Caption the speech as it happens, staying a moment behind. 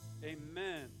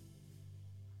Amen.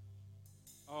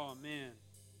 Oh, man.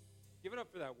 Give it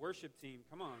up for that worship team.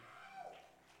 Come on.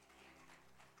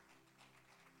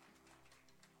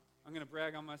 I'm going to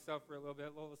brag on myself for a little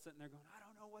bit. Lola's sitting there going, I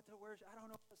don't know what to worship. I don't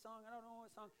know what song. I don't know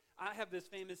what song. I have this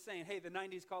famous saying, hey, the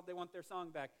 90s called, they want their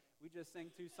song back. We just sang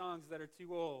 2 songs that are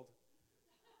too old.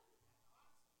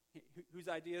 Whose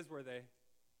ideas were they?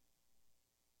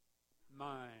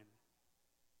 Mine.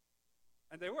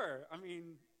 And they were. I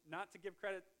mean, not to give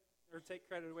credit or take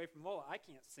credit away from Lola. I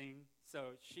can't sing, so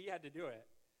she had to do it.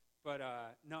 But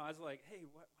no, I was like, hey,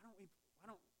 why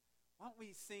don't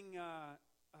we sing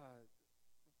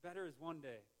Better Is One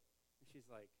Day? And she's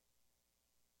like,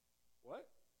 what?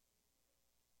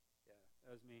 Yeah,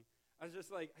 that was me. I was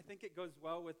just like, I think it goes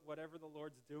well with whatever the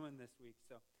Lord's doing this week.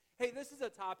 So, hey, this is a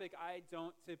topic I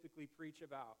don't typically preach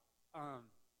about.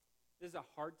 This is a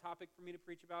hard topic for me to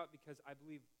preach about because I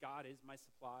believe God is my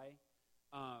supply.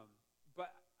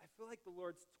 But I feel like the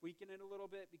Lord's tweaking it a little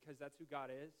bit because that's who God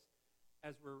is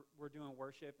as we're doing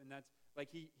worship. And that's like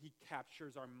he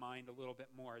captures our mind a little bit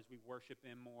more as we worship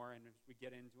him more and as we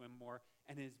get into him more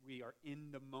and as we are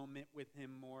in the moment with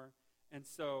him more. And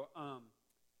so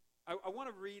I want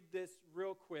to read this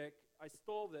real quick. I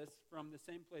stole this from the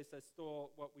same place I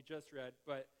stole what we just read,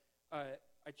 but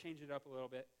I changed it up a little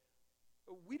bit.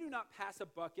 We do not pass a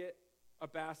bucket, a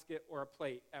basket, or a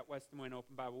plate at West Des Moines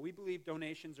Open Bible. We believe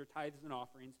donations or tithes and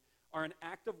offerings are an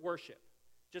act of worship,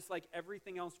 just like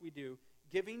everything else we do.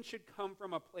 Giving should come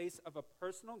from a place of a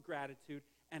personal gratitude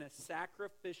and a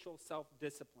sacrificial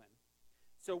self-discipline.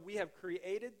 So we have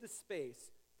created the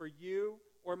space for you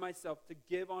or myself to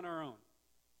give on our own.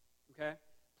 Okay?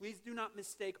 Please do not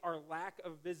mistake our lack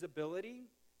of visibility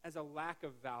as a lack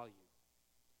of value.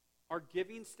 Our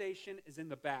giving station is in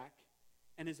the back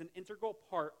and is an integral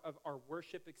part of our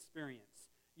worship experience.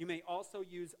 You may also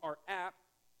use our app,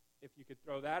 if you could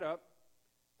throw that up,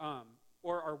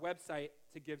 or our website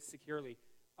to give securely.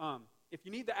 If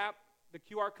you need the app, the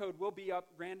QR code will be up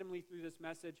randomly through this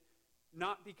message,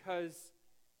 not because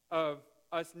of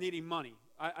us needing money.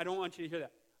 I don't want you to hear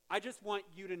that. I just want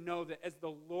you to know that as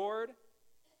the Lord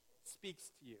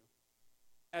speaks to you,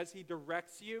 as he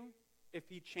directs you, if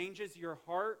he changes your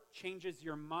heart, changes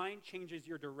your mind, changes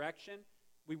your direction,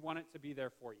 we want it to be there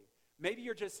for you. Maybe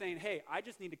you're just saying, hey, I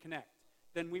just need to connect.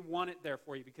 Then we want it there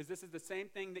for you because this is the same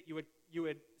thing that you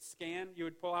would scan. You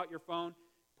would pull out your phone,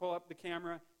 pull up the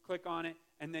camera, click on it,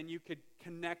 and then you could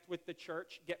connect with the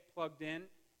church, get plugged in,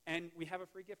 and we have a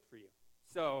free gift for you.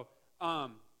 So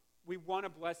we want to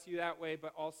bless you that way,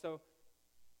 but also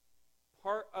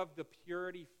part of the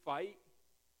purity fight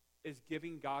is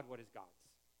giving God what is God's.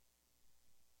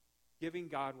 Giving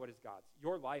God what is God's.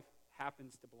 Your life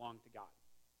happens to belong to God.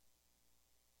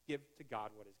 Give to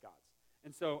God what is God's.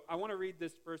 And so I want to read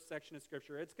this first section of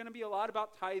Scripture. It's going to be a lot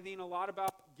about tithing, a lot about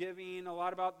giving, a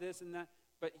lot about this and that,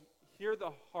 but hear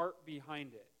the heart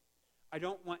behind it. I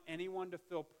don't want anyone to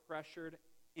feel pressured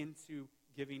into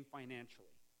giving financially.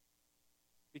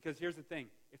 Because here's the thing.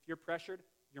 If you're pressured,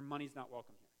 your money's not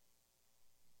welcome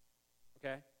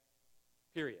here. Okay?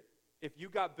 Period. If you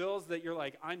got bills that you're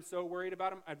like, I'm so worried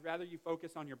about them, I'd rather you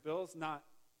focus on your bills, not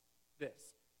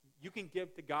this. You can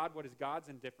give to God what is God's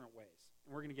in different ways.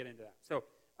 And we're going to get into that. So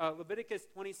Leviticus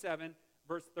 27,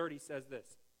 verse 30 says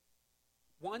this.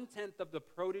 1/10 of the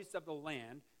produce of the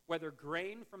land, whether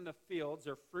grain from the fields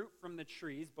or fruit from the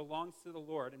trees, belongs to the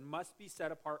Lord and must be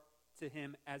set apart to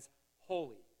him as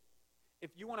holy.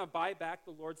 If you want to buy back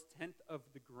the Lord's 10th of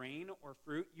the grain or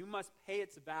fruit, you must pay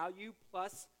its value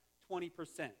plus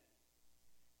 20%.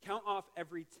 Count off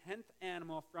every 10th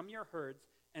animal from your herds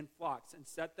and flocks and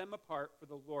set them apart for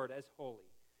the Lord as holy.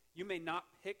 You may not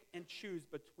pick and choose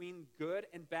between good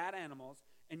and bad animals,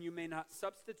 and you may not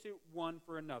substitute one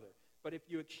for another. But if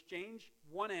you exchange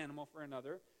one animal for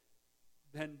another,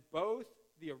 then both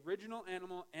the original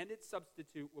animal and its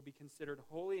substitute will be considered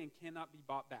holy and cannot be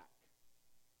bought back.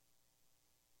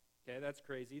 Okay, that's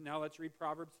crazy. Now let's read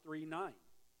Proverbs 3:9,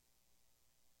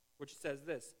 which says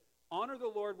this. Honor the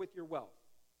Lord with your wealth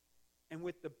and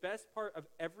with the best part of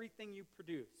everything you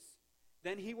produce.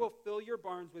 Then he will fill your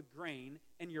barns with grain,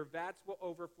 and your vats will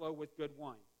overflow with good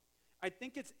wine. I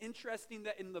think it's interesting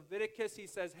that in Leviticus he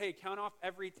says, hey, count off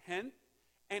every 10th,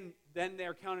 and then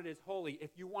they're counted as holy.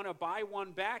 If you want to buy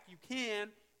one back, you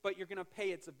can, but you're going to pay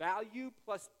its value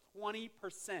plus 20%.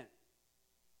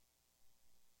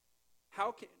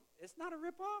 It's not a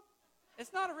ripoff?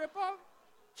 It's not a ripoff?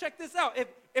 Check this out.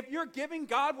 If you're giving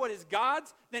God what is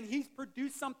God's, then he's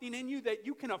produced something in you that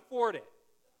you can afford it.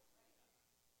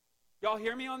 Y'all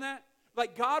hear me on that?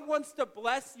 Like God wants to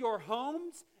bless your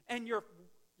homes and your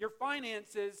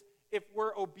finances if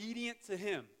we're obedient to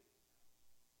him.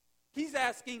 He's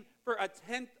asking for a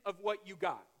tenth of what you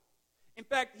got. In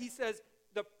fact, he says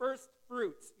the first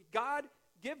fruits.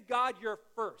 Give God your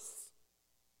firsts.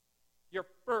 Your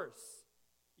firsts.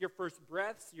 Your first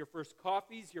breaths, your first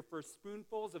coffees, your first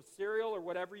spoonfuls of cereal or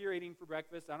whatever you're eating for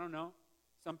breakfast. I don't know.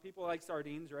 Some people like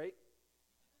sardines, right?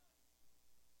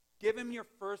 Give him your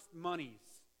first monies.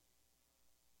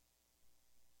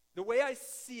 The way I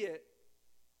see it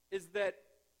is that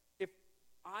if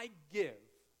I give,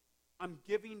 I'm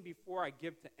giving before I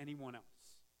give to anyone else.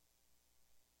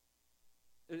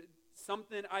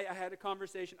 I had a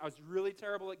conversation. I was really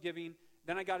terrible at giving.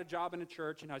 Then I got a job in a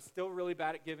church, and I was still really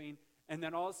bad at giving. And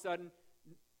then all of a sudden,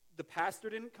 the pastor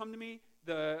didn't come to me.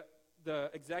 The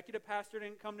executive pastor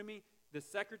didn't come to me. The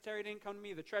secretary didn't come to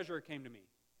me. The treasurer came to me.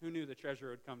 Who knew the treasurer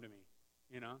would come to me?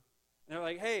 And they're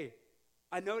like, hey,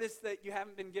 I noticed that you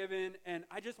haven't been given, and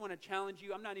I just want to challenge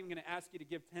you. I'm not even going to ask you to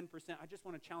give 10%. I just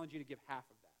want to challenge you to give half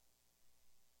of that.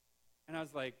 And I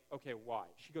was like, okay, why?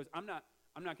 She goes, I'm not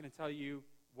going to tell you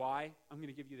why. I'm going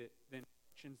to give you the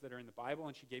instructions that are in the Bible.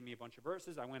 And she gave me a bunch of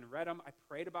verses. I went and read them. I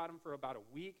prayed about them for about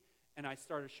a week, and I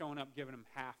started showing up giving them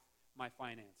half my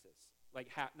finances.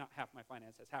 Not half my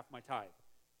finances, half my tithe.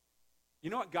 You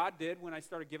know what God did when I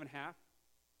started giving half?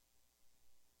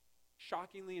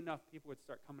 Shockingly enough, people would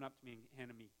start coming up to me and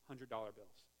handing me $100 bills.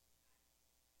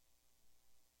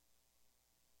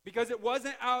 Because it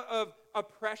wasn't out of a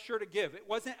pressure to give. It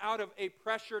wasn't out of a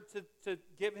pressure to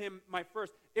give him my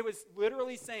first. It was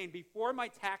literally saying, before my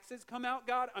taxes come out,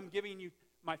 God, I'm giving you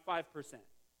my 5%.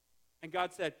 And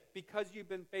God said, because you've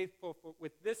been faithful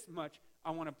with this much, I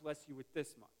want to bless you with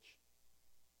this much.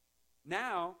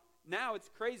 Now it's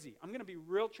crazy. I'm going to be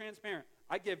real transparent.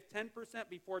 I give 10%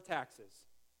 before taxes.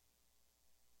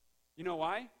 You know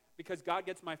why? Because God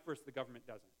gets my first, the government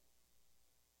doesn't.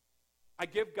 I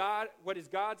give God what is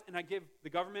God's, and I give the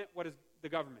government what is the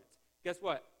government's. Guess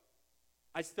what?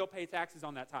 I still pay taxes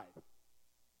on that tithe.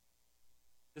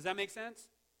 Does that make sense?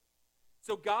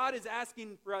 So God is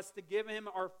asking for us to give him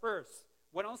our first.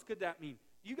 What else could that mean?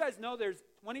 You guys know there's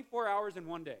 24 hours in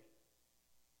one day.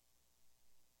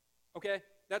 Okay?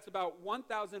 That's about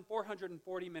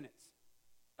 1,440 minutes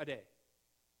a day.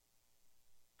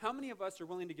 How many of us are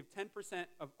willing to give 10%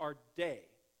 of our day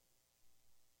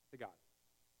to God?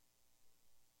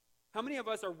 How many of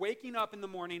us are waking up in the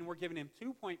morning and we're giving him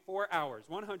 2.4 hours,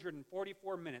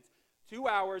 144 minutes, 2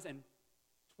 hours and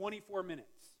 24 minutes?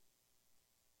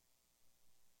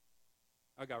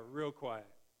 I got real quiet.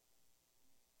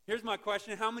 Here's my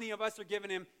question. How many of us are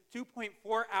giving him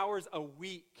 2.4 hours a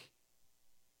week?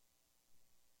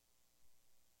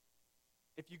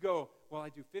 If you go, well, I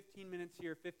do 15 minutes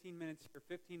here, 15 minutes here,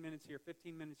 15 minutes here,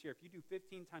 15 minutes here. If you do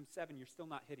 15 times 7, you're still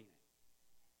not hitting it.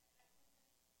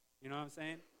 You know what I'm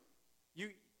saying?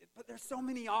 But there's so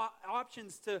many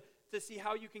options to see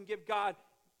how you can give God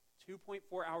 2.4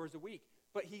 hours a week.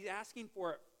 But he's asking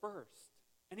for it first.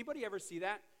 Anybody ever see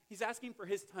that? He's asking for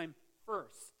his time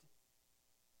first.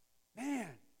 Man,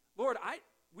 Lord,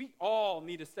 we all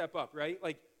need to step up, right?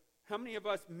 Like, how many of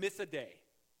us miss a day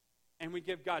and we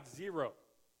give God 0?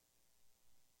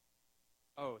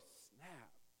 Oh, snap.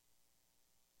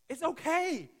 It's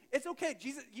okay. It's okay.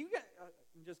 Jesus,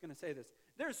 I'm just going to say this.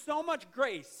 There's so much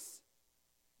grace.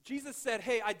 Jesus said,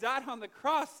 hey, I died on the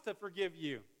cross to forgive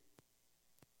you.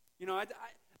 I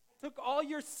took all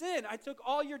your sin. I took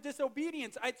all your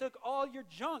disobedience. I took all your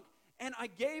junk, and I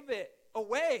gave it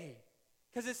away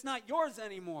because it's not yours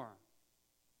anymore.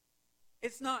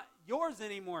 It's not yours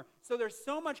anymore. So there's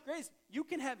so much grace. You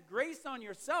can have grace on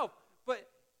yourself, but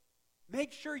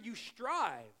make sure you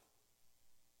strive.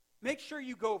 Make sure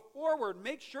you go forward.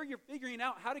 Make sure you're figuring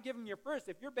out how to give him your first.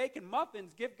 If you're baking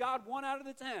muffins, give God 1 out of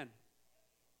the 10.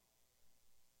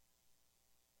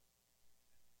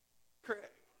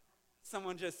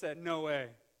 Someone just said, no way.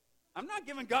 I'm not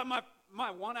giving God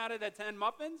my 1 out of the 10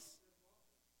 muffins.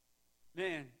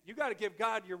 Man, you got to give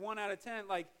God your 1 out of 10.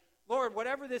 Like, Lord,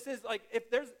 whatever this is, like,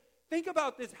 think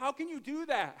about this. How can you do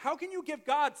that? How can you give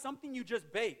God something you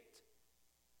just baked?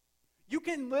 You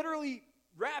can literally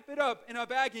wrap it up in a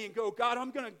baggie and go, God,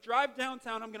 I'm going to drive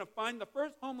downtown. I'm going to find the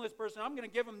first homeless person. I'm going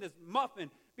to give them this muffin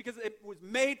because it was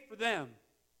made for them.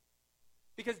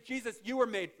 Because, Jesus, you were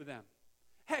made for them.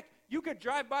 Heck, you could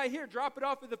drive by here, drop it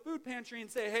off at the food pantry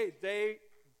and say, hey,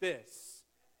 this.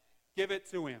 Give it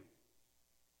to him.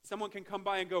 Someone can come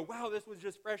by and go, wow, this was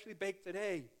just freshly baked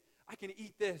today. I can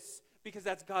eat this because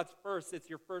that's God's first. It's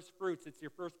your first fruits. It's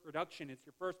your first production. It's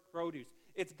your first produce.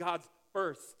 It's God's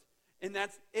first. And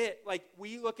that's it. Like,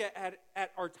 we look at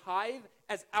our tithe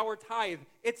as our tithe.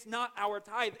 It's not our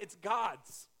tithe. It's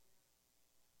God's.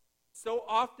 So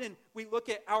often we look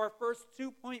at our first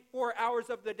 2.4 hours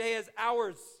of the day as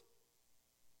ours.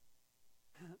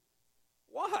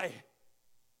 Why?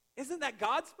 Isn't that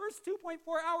God's first 2.4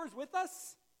 hours with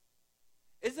us?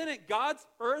 Isn't it God's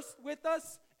first with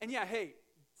us? And yeah, hey,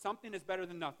 something is better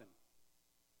than nothing.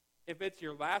 If it's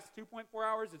your last 2.4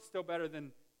 hours, it's still better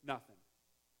than nothing.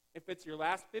 If it's your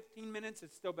last 15 minutes,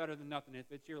 it's still better than nothing.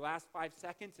 If it's your last 5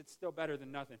 seconds, it's still better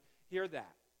than nothing. Hear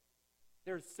that.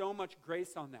 There's so much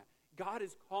grace on that. God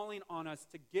is calling on us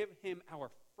to give him our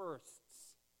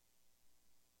firsts.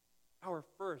 Our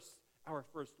first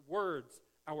words,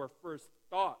 our first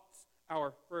thoughts,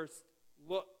 our first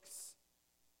looks,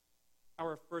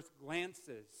 our first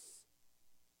glances,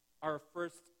 our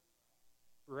first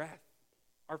breath,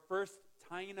 our first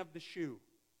tying of the shoe.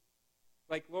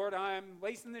 Like, Lord, I'm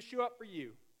lacing the shoe up for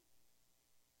you.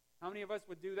 How many of us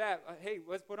would do that? Hey,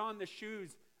 let's put on the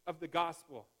shoes of the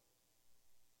gospel.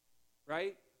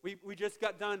 Right? We just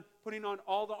got done putting on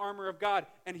all the armor of God.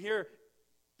 And here,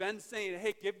 Ben's saying,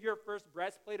 hey, give your first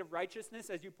breastplate of righteousness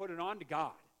as you put it on to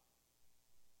God.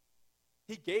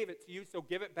 He gave it to you, so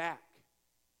give it back.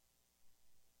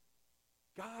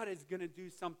 God is going to do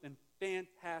something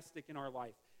fantastic in our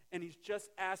life. And he's just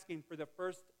asking for the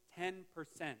first 10%.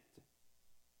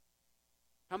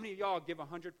 How many of y'all give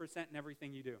 100% in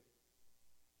everything you do?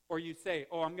 Or you say,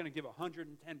 oh, I'm going to give 110%.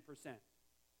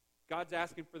 God's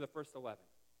asking for the first 11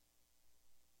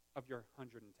 of your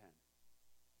 110.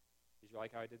 Did you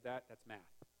like how I did that? That's math.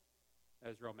 That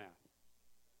was real math.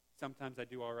 Sometimes I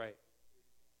do all right.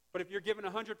 But if you're giving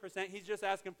 100%, he's just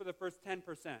asking for the first 10%.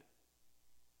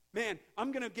 Man,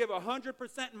 I'm going to give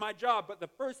 100% in my job, but the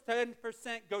first 10%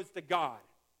 goes to God.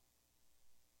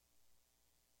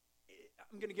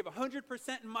 I'm going to give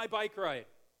 100% in my bike ride.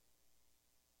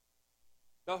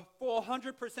 The full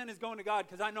 100% is going to God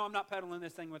because I know I'm not pedaling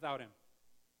this thing without him.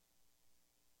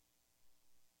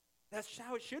 That's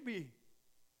how it should be.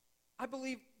 I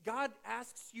believe God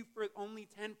asks you for only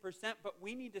 10%, but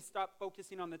we need to stop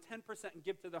focusing on the 10% and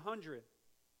give to the 100.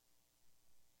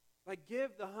 Like,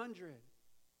 give the 100.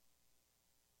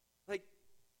 Like,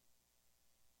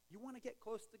 you want to get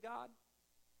close to God?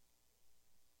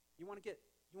 You want to get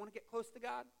close to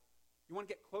God? You want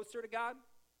to get closer to God?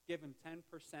 Give him 10%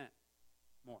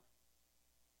 more.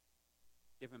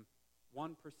 Give him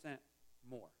 1%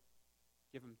 more.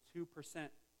 Give him 2%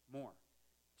 more.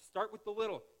 Start with the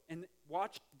little and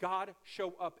watch God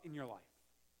show up in your life.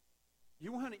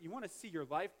 You want to see your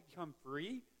life become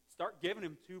free? Start giving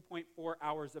him 2.4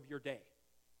 hours of your day.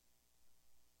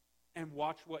 And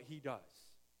watch what he does.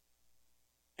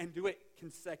 And do it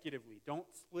consecutively. Don't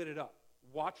split it up.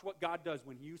 Watch what God does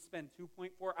when you spend 2.4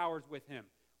 hours with him.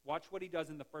 Watch what he does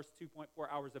in the first 2.4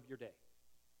 hours of your day.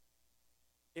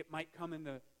 It might come in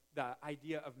the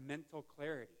idea of mental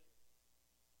clarity.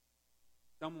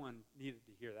 Someone needed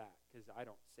to hear that because I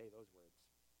don't say those words.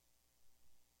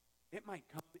 It might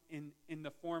come in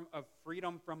the form of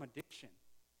freedom from addiction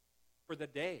for the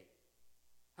day.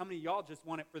 How many of y'all just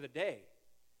want it for the day?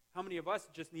 How many of us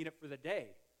just need it for the day?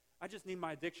 I just need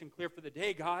my addiction clear for the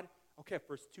day, God. Okay,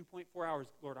 first 2.4 hours,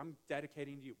 Lord, I'm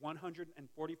dedicating to you.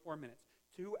 144 minutes.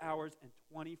 2 hours and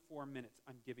 24 minutes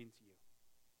I'm giving to you.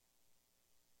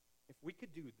 If we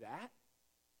could do that,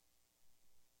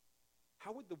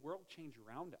 how would the world change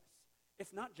around us?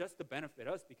 It's not just to benefit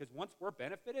us, because once we're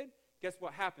benefited, guess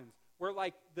what happens? We're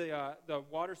like the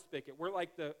water spigot. We're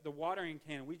like the watering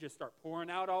can. We just start pouring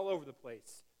out all over the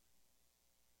place.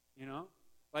 You know?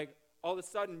 Like, all of a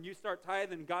sudden, you start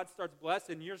tithing, God starts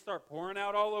blessing, and you start pouring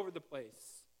out all over the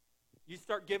place. You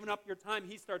start giving up your time,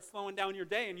 he starts slowing down your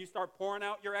day, and you start pouring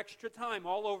out your extra time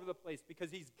all over the place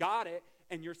because he's got it,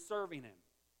 and you're serving him.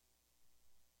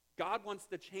 God wants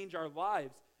to change our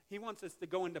lives. He wants us to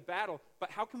go into battle. But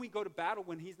how can we go to battle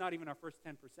when he's not even our first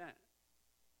 10%?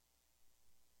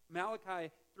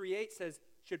 Malachi 3:8 says,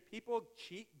 should people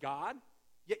cheat God?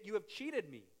 Yet you have cheated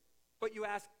me. But you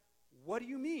ask, what do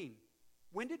you mean?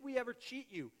 When did we ever cheat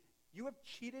you? You have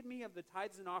cheated me of the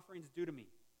tithes and offerings due to me.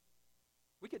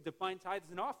 We could define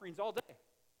tithes and offerings all day.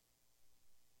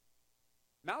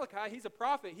 Malachi, he's a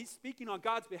prophet. He's speaking on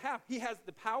God's behalf. He has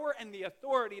the power and the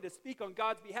authority to speak on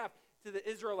God's behalf to the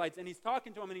Israelites. And he's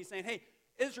talking to them and he's saying, hey,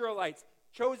 Israelites,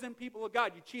 chosen people of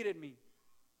God, you cheated me.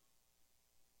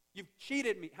 You've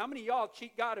cheated me. How many of y'all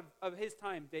cheat God of his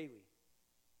time daily?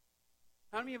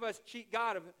 How many of us cheat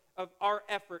God of our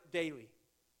effort daily?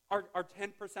 Our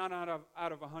 10%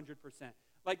 out of 100%.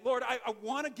 Like, Lord, I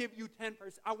want to give you 10%.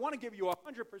 I want to give you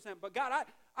 100%. But God,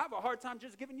 I have a hard time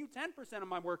just giving you 10% of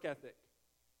my work ethic.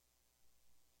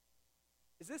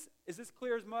 Is this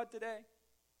clear as mud today?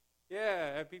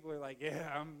 Yeah, people are like,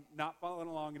 yeah, I'm not following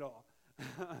along at all.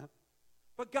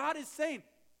 But God is saying,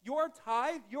 your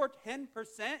tithe, your 10%,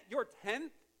 your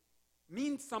tenth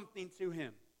means something to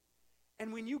him.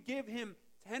 And when you give him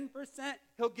 10%,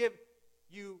 he'll give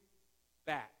you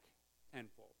back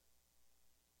tenfold.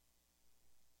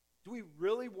 Do we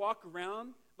really walk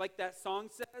around like that song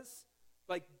says?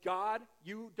 Like, God,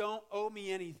 you don't owe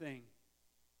me anything.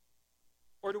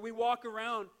 Or do we walk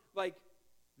around like,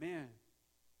 man,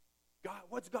 God,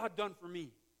 what's God done for me?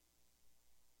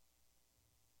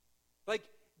 Like,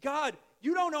 God,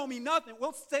 you don't owe me nothing.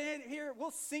 We'll stand here, we'll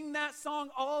sing that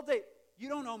song all day. You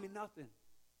don't owe me nothing.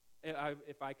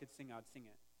 If I could sing, I'd sing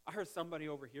it. I heard somebody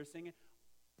over here singing.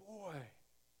 Boy,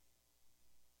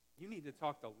 you need to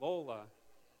talk to Lola.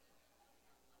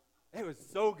 It was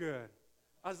so good.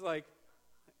 I was like,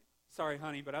 sorry,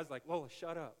 honey, but I was like, Lola,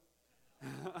 shut up.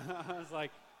 I was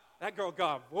like, that girl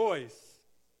got a voice.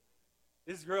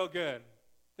 This is real good.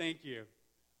 Thank you.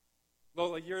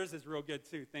 Lola, yours is real good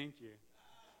too. Thank you.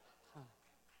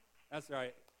 That's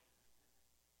right.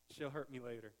 She'll hurt me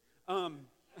later.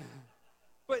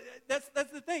 But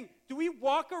that's the thing. Do we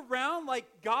walk around like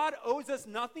God owes us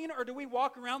nothing, or do we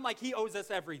walk around like he owes us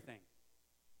everything?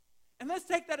 And let's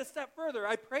take that a step further.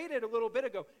 I prayed it a little bit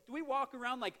ago. Do we walk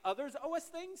around like others owe us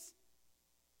things?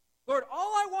 Lord,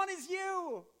 all I want is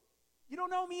you. You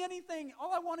don't owe me anything.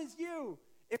 All I want is you.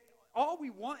 If all we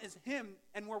want is him,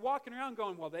 and we're walking around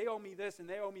going, well, they owe me this and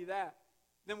they owe me that,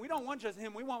 then we don't want just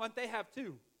him. We want what they have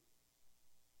too.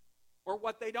 Or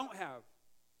what they don't have,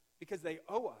 because they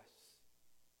owe us.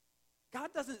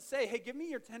 God doesn't say, hey, give me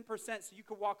your 10% so you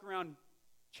can walk around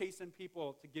chasing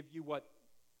people to give you what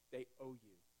they owe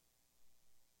you.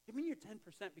 Give me your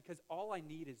 10% because all I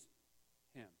need is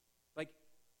him. Like,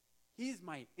 he's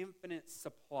my infinite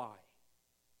supply.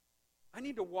 I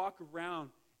need to walk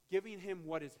around giving him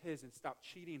what is his and stop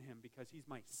cheating him because he's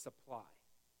my supply.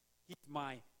 He's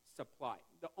my supply.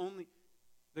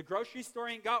 The grocery store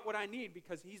ain't got what I need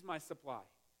because he's my supply.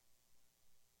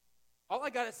 All I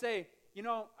got to say,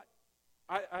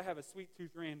 I have a sweet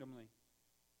tooth randomly.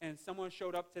 And someone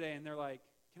showed up today and they're like,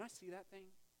 can I see that thing?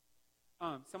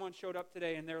 Someone showed up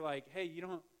today and they're like, hey,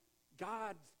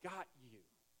 God's got you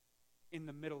in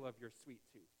the middle of your sweet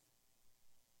tooth.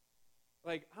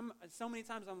 Like, so many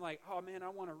times I'm like, oh man, I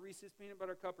want a Reese's peanut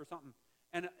butter cup or something.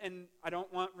 And I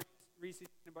don't want Reese's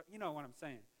peanut butter, you know what I'm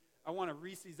saying. I want a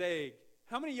Reese's egg.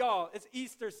 How many of y'all, it's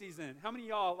Easter season, how many of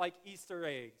y'all like Easter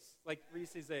eggs, like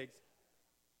Reese's eggs?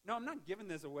 No, I'm not giving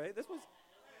this away.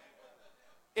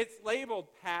 It's labeled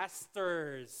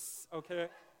Pastors, okay?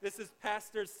 This is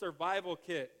Pastor's Survival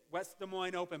Kit, West Des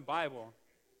Moines Open Bible.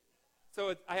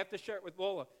 So I have to share it with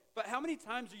Lola. But how many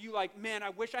times are you like, man, I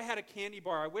wish I had a candy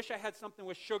bar. I wish I had something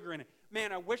with sugar in it.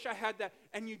 Man, I wish I had that.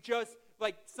 And you just,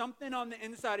 like, something on the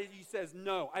inside of you says,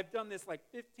 no. I've done this like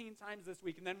 15 times this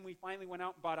week, and then we finally went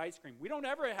out and bought ice cream. We don't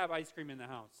ever have ice cream in the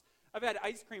house. I've had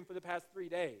ice cream for the past 3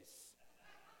 days,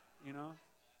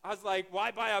 I was like,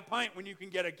 why buy a pint when you can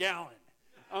get a gallon?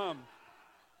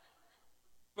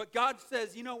 But God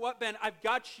says, you know what, Ben, I've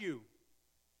got you.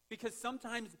 Because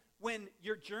sometimes when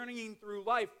you're journeying through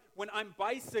life, when I'm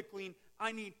bicycling,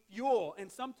 I need fuel.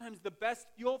 And sometimes the best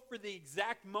fuel for the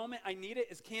exact moment I need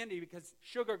it is candy because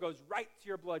sugar goes right to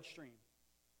your bloodstream.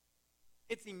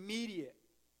 It's immediate.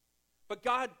 But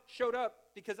God showed up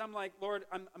because I'm like, Lord,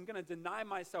 I'm going to deny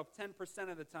myself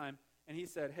 10% of the time. And he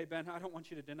said, hey, Ben, I don't want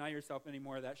you to deny yourself any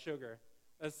more of that sugar.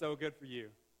 That's so good for you.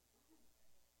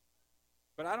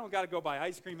 But I don't got to go buy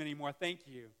ice cream anymore. Thank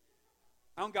you.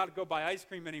 I don't got to go buy ice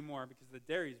cream anymore because the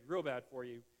dairy's real bad for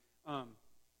you.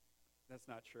 That's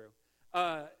not true.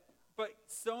 But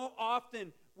so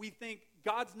often we think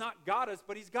God's not got us,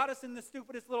 but he's got us in the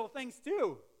stupidest little things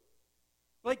too.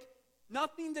 Like,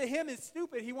 nothing to him is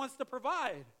stupid. He wants to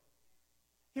provide.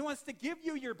 He wants to give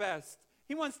you your best.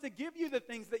 He wants to give you the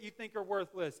things that you think are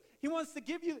worthless. He wants to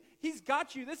give you, he's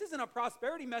got you. This isn't a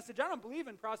prosperity message. I don't believe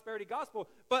in prosperity gospel,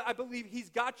 but I believe he's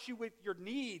got you with your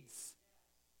needs.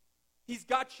 He's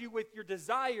got you with your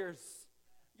desires.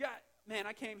 Yeah, man,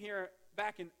 I came here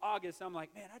back in August. I'm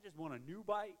like, man, I just want a new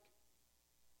bike.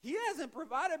 He hasn't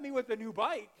provided me with a new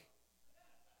bike.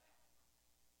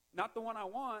 Not the one I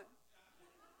want.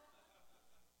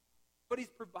 But he's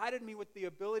provided me with the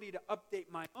ability to update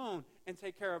my own and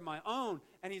take care of my own.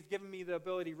 And he's given me the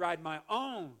ability to ride my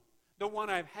own, the one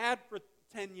I've had for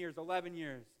 10 years, 11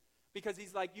 years. Because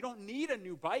he's like, you don't need a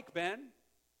new bike, Ben.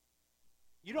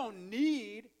 You don't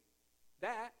need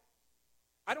that.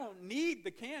 I don't need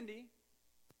the candy.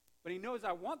 But he knows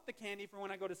I want the candy for when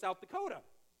I go to South Dakota.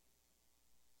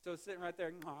 So it's sitting right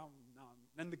there. Oh, no.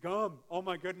 And the gum. Oh,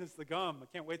 my goodness, the gum. I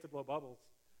can't wait to blow bubbles.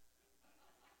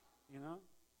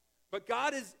 But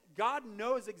God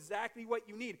knows exactly what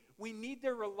you need. We need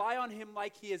to rely on him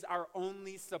like he is our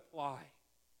only supply.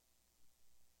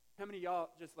 How many of y'all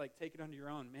just like take it under your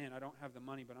own? Man, I don't have the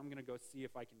money, but I'm going to go see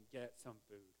if I can get some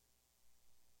food.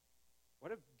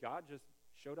 What if God just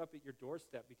showed up at your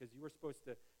doorstep because you were supposed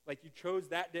to, like you chose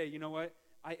that day, you know what?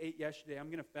 I ate yesterday. I'm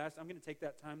going to fast. I'm going to take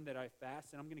that time that I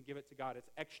fast and I'm going to give it to God.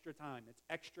 It's extra time. It's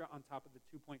extra on top of the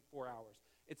 2.4 hours.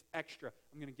 It's extra.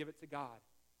 I'm going to give it to God.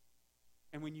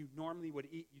 And when you normally would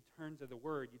eat, you turn to the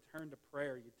Word, you turn to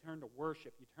prayer, you turn to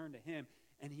worship, you turn to Him,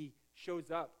 and He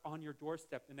shows up on your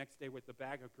doorstep the next day with a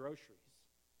bag of groceries.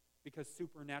 Because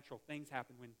supernatural things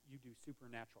happen when you do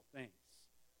supernatural things.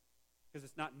 Because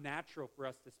it's not natural for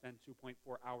us to spend 2.4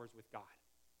 hours with God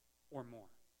or more.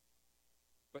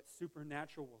 But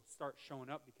supernatural will start showing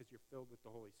up because you're filled with the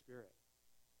Holy Spirit.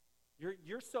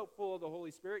 You're so full of the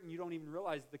Holy Spirit and you don't even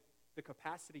realize the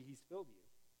capacity He's filled you.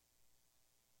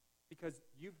 Because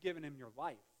you've given Him your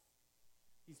life.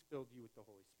 He's filled you with the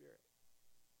Holy Spirit.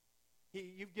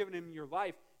 You've given Him your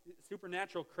life.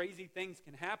 Supernatural, crazy things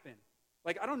can happen.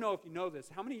 Like, I don't know if you know this.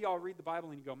 How many of y'all read the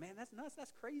Bible and you go, man, that's nuts,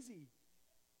 that's crazy.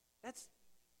 That's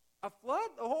a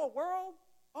flood, the whole world?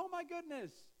 Oh my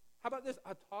goodness. How about this?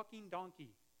 A talking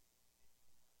donkey.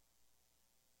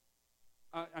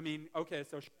 Okay,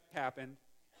 so happened.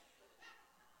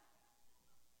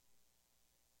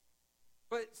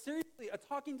 But seriously, a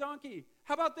talking donkey.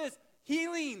 How about this?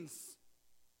 Healings.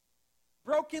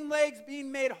 Broken legs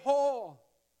being made whole.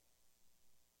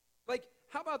 Like,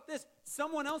 how about this?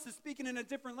 Someone else is speaking in a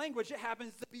different language. It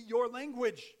happens to be your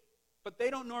language. But they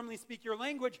don't normally speak your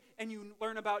language, and you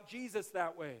learn about Jesus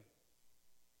that way.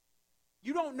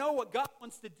 You don't know what God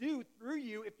wants to do through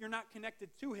you if you're not connected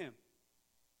to Him.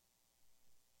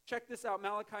 Check this out,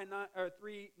 Malachi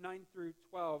 3, 9 through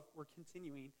 12. We're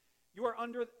continuing. You are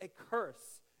under a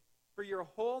curse, for your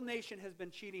whole nation has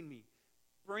been cheating me.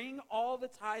 Bring all the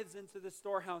tithes into the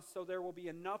storehouse so there will be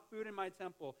enough food in my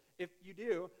temple. If you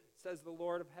do, says the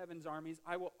Lord of heaven's armies,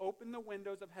 I will open the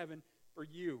windows of heaven for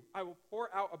you. I will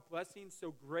pour out a blessing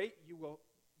so great you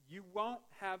won't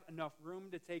have enough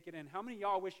room to take it in. How many of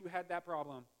y'all wish you had that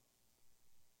problem?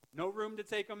 No room to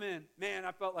take them in. Man,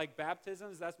 I felt like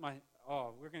baptisms,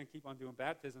 we're going to keep on doing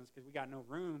baptisms because we got no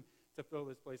room to fill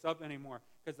this place up anymore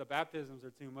because the baptisms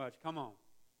are too much. Come on.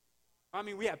 I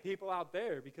mean, we have people out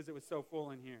there because it was so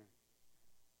full in here.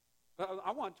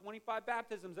 I want 25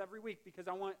 baptisms every week because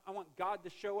I want God to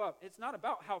show up. It's not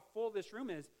about how full this room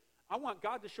is. I want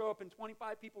God to show up in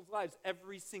 25 people's lives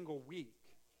every single week.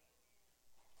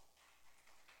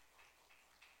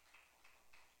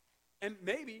 And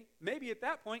maybe at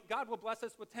that point, God will bless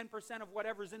us with 10% of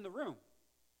whatever's in the room.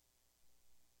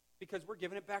 Because we're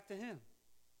giving it back to Him.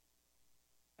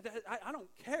 I don't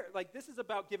care. Like, this is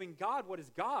about giving God what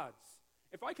is God's.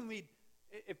 If I can lead,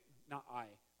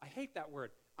 I hate that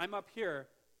word. I'm up here.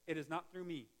 It is not through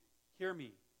me. Hear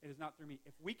me. It is not through me.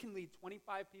 If we can lead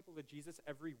 25 people to Jesus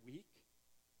every week,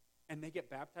 and they get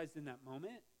baptized in that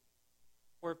moment,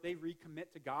 or if they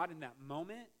recommit to God in that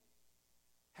moment,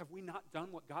 have we not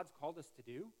done what God's called us to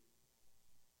do?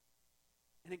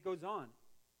 And it goes on.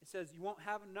 It says, you won't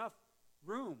have enough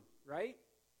room, right?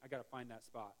 I got to find that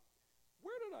spot.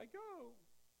 Where did I go?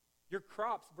 Your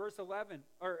crops, verse 11,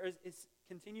 or it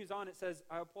continues on. It says,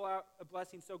 I'll pull out a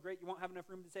blessing so great you won't have enough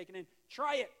room to take it in.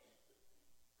 Try it.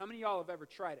 How many of y'all have ever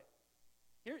tried it?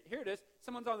 Here it is.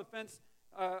 Someone's on the fence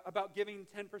about giving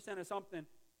 10% of something.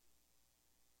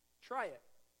 Try it.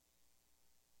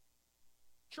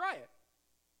 Try it.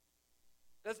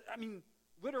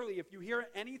 Literally, if you hear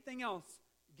anything else,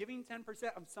 giving 10%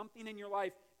 of something in your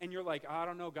life, and you're like, I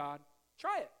don't know, God,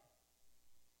 try it.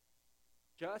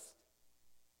 Just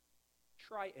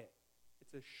try it. It's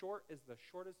the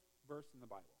shortest verse in the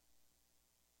Bible.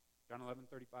 John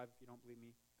 11:35, if you don't believe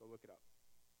me, go look it up.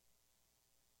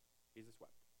 Jesus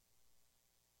wept.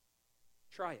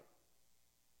 Try it.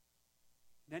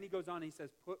 And then he goes on and he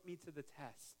says, put me to the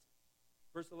test.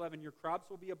 Verse 11, your crops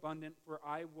will be abundant, for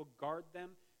I will guard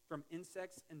them from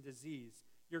insects and disease.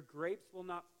 Your grapes will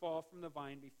not fall from the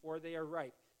vine before they are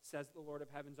ripe, says the Lord of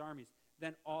heaven's armies.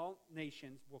 Then all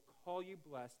nations will call you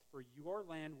blessed, for your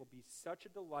land will be such a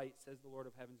delight, says the Lord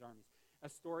of heaven's armies. A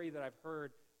story that I've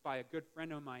heard by a good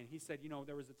friend of mine. He said,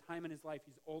 there was a time in his life,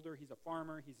 he's older, he's a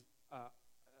farmer, he's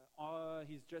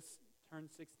just turned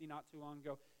 60 not too long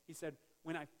ago. He said,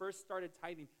 when I first started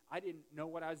tithing, I didn't know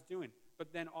what I was doing.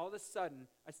 But then all of a sudden,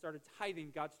 I started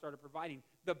tithing, God started providing.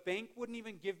 The bank wouldn't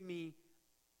even give me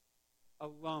a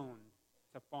loan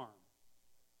to farm.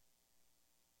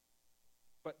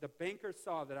 But the banker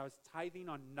saw that I was tithing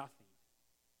on nothing.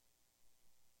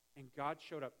 And God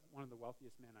showed up, one of the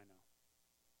wealthiest men I know.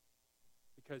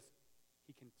 Because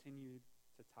he continued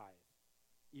to tithe,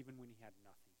 even when he had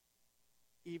nothing.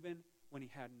 Even when he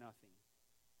had nothing.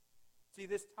 See,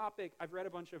 this topic, I've read a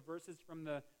bunch of verses from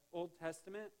the Old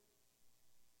Testament.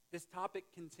 This topic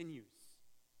continues.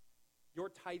 Your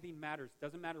tithing matters.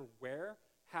 Doesn't matter where,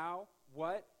 how,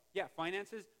 what. Yeah,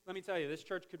 finances. Let me tell you, this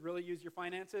church could really use your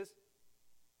finances.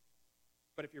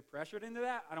 But if you're pressured into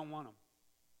that, I don't want them.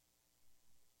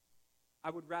 I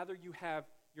would rather you have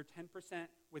your 10%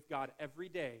 with God every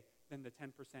day than the 10%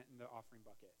 in the offering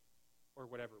bucket or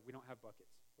whatever. We don't have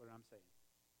buckets. What I'm saying.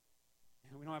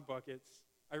 We don't have buckets.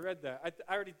 I read that.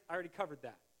 I already covered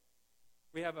that.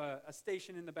 We have a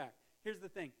station in the back. Here's the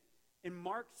thing. In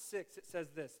Mark 6, it says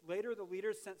this. Later, the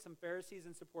leaders sent some Pharisees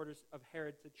and supporters of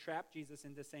Herod to trap Jesus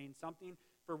into saying something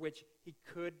for which he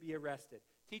could be arrested.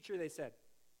 Teacher, they said,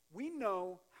 we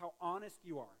know how honest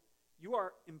you are. You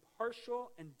are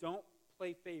impartial and don't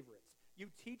play favorites. You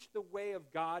teach the way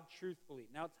of God truthfully.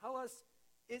 Now tell us,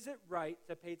 is it right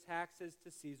to pay taxes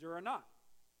to Caesar or not?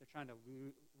 They're trying to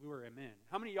lure him in.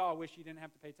 How many of y'all wish you didn't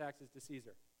have to pay taxes to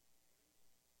Caesar?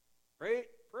 Preach.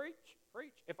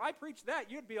 If I preach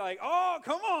that, you'd be like, oh,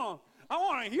 come on. I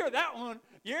want to hear that one.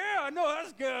 Yeah, I know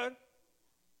that's good.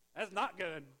 That's not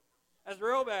good. That's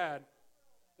real bad.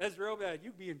 That's real bad.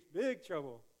 You'd be in big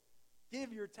trouble.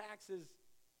 Give your taxes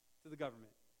to the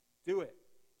government. Do it.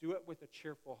 Do it with a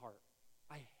cheerful heart.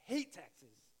 I hate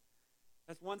taxes.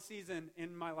 That's one season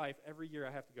in my life. Every year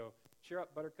I have to go, cheer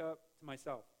up, Buttercup, to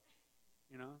myself.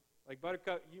 You know? Like,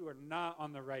 Buttercup, you are not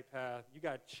on the right path. You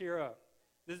got to cheer up.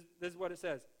 This is what it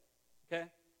says. Okay?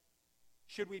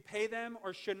 Should we pay them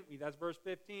or shouldn't we? That's verse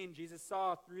 15. Jesus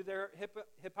saw through their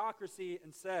hypocrisy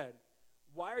and said,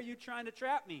 why are you trying to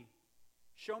trap me?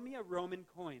 Show me a Roman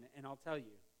coin and I'll tell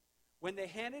you. When they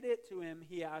handed it to him,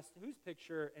 he asked, whose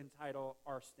picture and title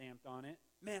are stamped on it?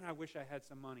 Man, I wish I had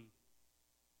some money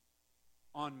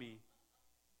on me.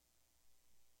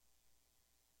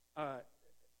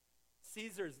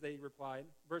 Caesar's, they replied.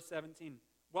 Verse 17.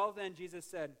 Well then, Jesus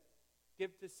said,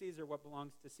 give to Caesar what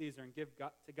belongs to Caesar and give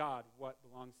to God what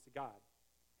belongs to God.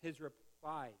 His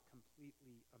reply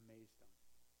completely amazed them.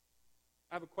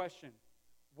 I have a question.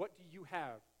 What do you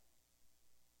have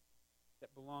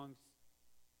that belongs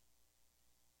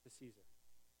to Caesar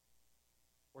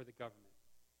or the government?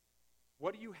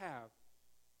 What do you have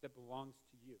that belongs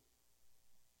to you?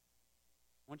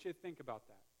 I want you to think about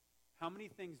that. How many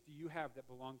things do you have that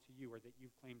belong to you or that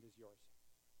you've claimed as yours?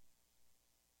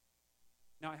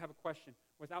 Now I have a question.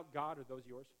 Without God, are those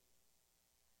yours?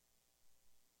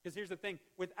 Because here's the thing.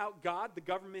 Without God, the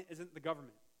government isn't the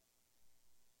government.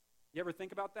 You ever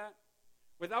think about that?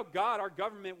 Without God, our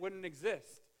government wouldn't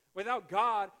exist. Without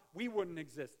God, we wouldn't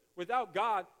exist. Without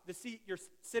God, the seat you're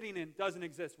sitting in doesn't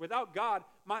exist. Without God,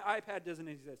 my iPad doesn't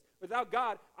exist. Without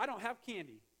God, I don't have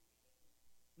candy.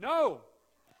 No.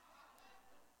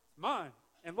 It's mine.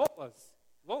 And Lola's.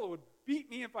 Lola would beat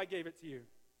me if I gave it to you.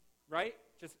 Right?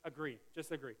 Just agree.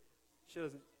 Just agree. She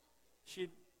doesn't.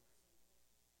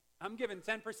 I'm giving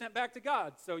 10% back to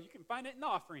God, so you can find it in the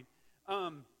offering.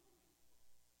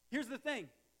 Here's the thing.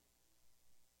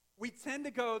 We tend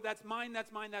to go, that's mine,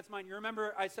 that's mine, that's mine. You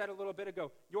remember I said a little bit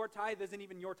ago, your tithe isn't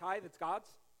even your tithe, it's God's?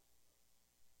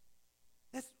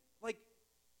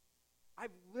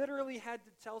 I've literally had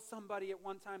to tell somebody at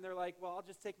one time, they're like, well, I'll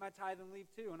just take my tithe and leave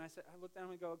too. And I looked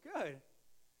down and go, good.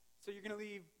 So you're going to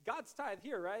leave God's tithe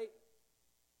here, right?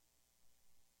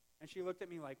 And she looked at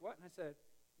me like, what? And I said,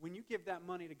 when you give that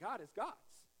money to God, it's God's.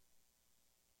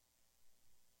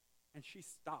 And she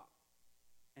stopped.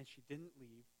 And she didn't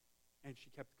leave. And she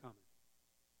kept coming.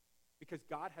 Because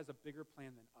God has a bigger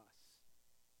plan than us.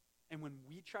 And when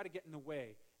we try to get in the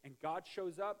way and God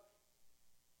shows up,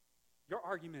 your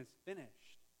argument is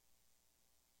finished.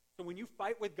 So when you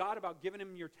fight with God about giving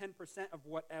him your 10% of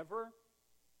whatever,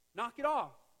 knock it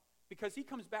off. Because he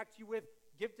comes back to you with,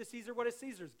 give to Caesar what is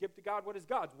Caesar's. Give to God what is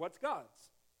God's. What's God's?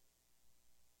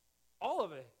 All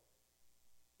of it.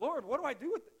 Lord, what do I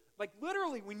do with it? Like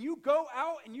literally, when you go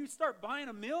out and you start buying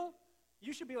a meal,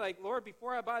 you should be like, Lord,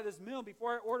 before I buy this meal,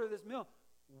 before I order this meal,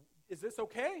 is this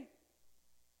okay?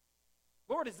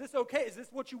 Lord, is this okay? Is this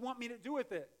what you want me to do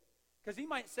with it? Because he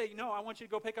might say, no, I want you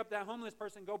to go pick up that homeless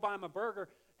person, go buy him a burger,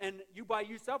 and you buy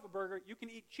yourself a burger. You can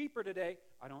eat cheaper today.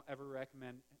 I don't ever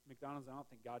recommend McDonald's. I don't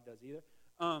think God does either.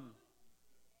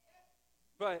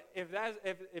 But if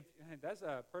that's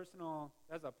a personal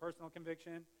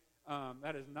conviction,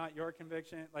 that is not your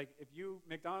conviction. Like if you,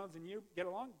 McDonald's and you get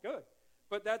along, good.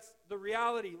 But that's the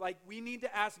reality. Like we need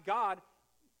to ask God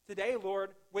today,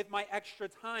 Lord, with my extra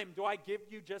time, do I give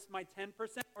you just my 10%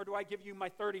 or do I give you my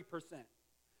 30%?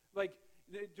 Like,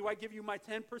 do I give you my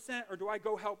 10% or do I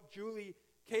go help Julie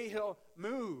Cahill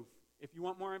move? If you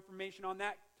want more information on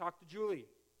that, talk to Julie.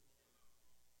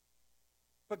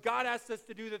 But God asks us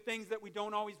to do the things that we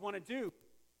don't always want to do.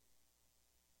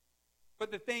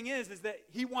 But the thing is that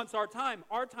he wants our time.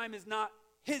 Our time is not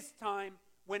his time.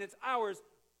 When it's ours,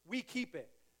 we keep it.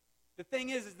 The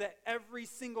thing is that every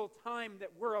single time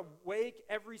that we're awake,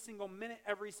 every single minute,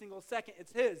 every single second,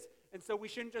 it's his. And so we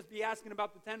shouldn't just be asking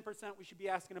about the 10%. We should be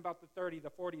asking about the 30, the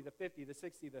 40, the 50, the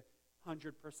 60, the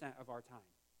 100% of our time.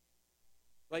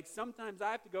 Like sometimes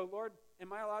I have to go, Lord,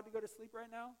 am I allowed to go to sleep right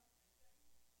now?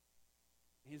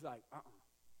 And he's like,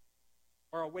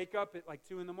 Or I'll wake up at like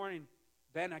 2 in the morning.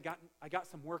 Ben, I got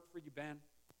some work for you, Ben.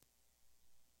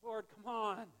 Lord, come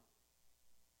on.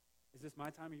 Is this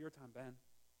my time or your time, Ben?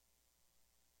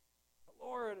 But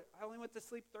Lord, I only went to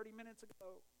sleep 30 minutes ago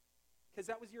because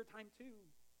that was your time too.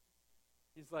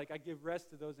 He's like, I give rest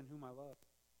to those in whom I love.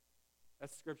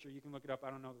 That's scripture. You can look it up.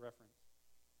 I don't know the reference.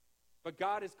 But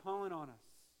God is calling on us.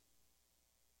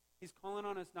 He's calling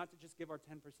on us not to just give our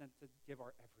 10%, to give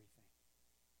our everything.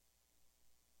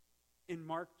 In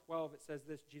Mark 12, it says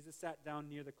this: Jesus sat down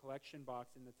near the collection box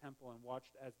in the temple and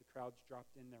watched as the crowds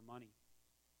dropped in their money.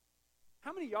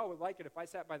 How many of y'all would like it if I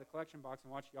sat by the collection box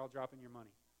and watched y'all drop in your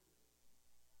money?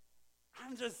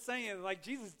 I'm just saying, like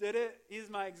Jesus did it. He's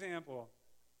my example.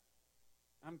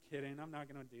 I'm kidding. I'm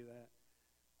not going to do that.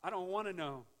 I don't want to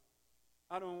know.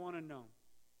 I don't want to know.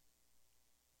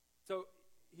 So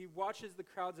he watches the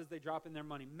crowds as they drop in their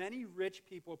money. Many rich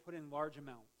people put in large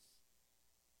amounts.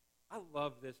 I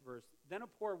love this verse. Then a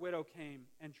poor widow came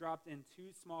and dropped in 2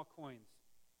 small coins.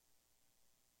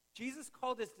 Jesus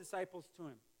called his disciples to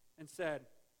him and said,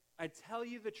 I tell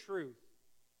you the truth.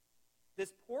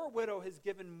 This poor widow has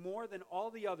given more than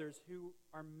all the others who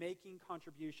are making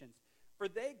contributions. For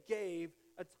they gave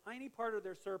a tiny part of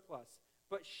their surplus.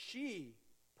 But she,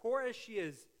 poor as she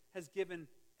is, has given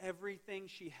everything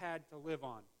she had to live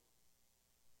on.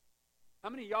 How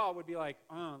many of y'all would be like,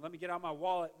 let me get out my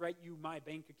wallet, write you my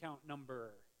bank account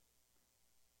number?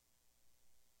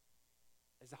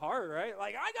 It's hard, right?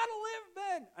 Like, I got to live,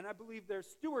 Ben. And I believe there's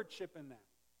stewardship in that.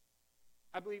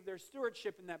 I believe there's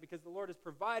stewardship in that because the Lord has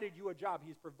provided you a job.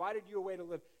 He's provided you a way to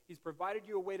live. He's provided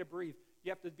you a way to breathe. You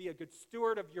have to be a good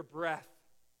steward of your breath.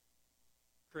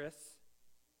 Chris?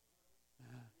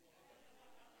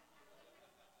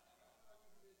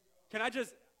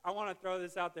 I want to throw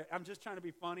this out there. I'm just trying to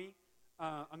be funny.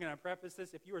 I'm going to preface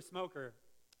this. If you're a smoker,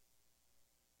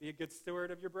 be a good steward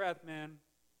of your breath, man.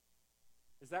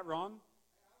 Is that wrong?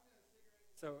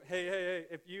 So, hey,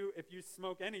 if you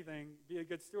smoke anything, be a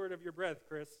good steward of your breath,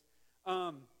 Chris.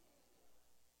 I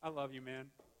love you, man.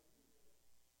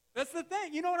 That's the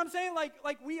thing. You know what I'm saying? Like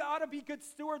we ought to be good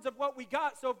stewards of what we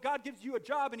got. So if God gives you a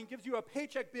job and he gives you a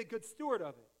paycheck, be a good steward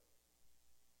of it.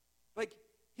 Like,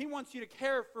 he wants you to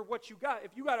care for what you got.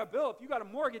 If you got a bill, if you got a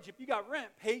mortgage, if you got rent,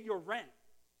 pay your rent.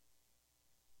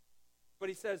 But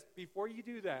he says, before you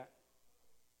do that,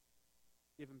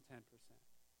 give him 10%.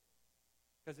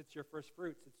 Because it's your first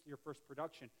fruits. It's your first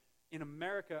production. In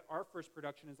America, our first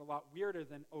production is a lot weirder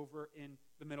than over in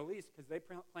the Middle East because they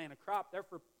plant a crop. Their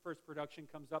first production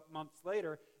comes up months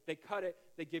later. They cut it.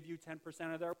 They give you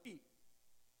 10% of their wheat.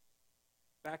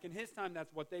 Back in his time,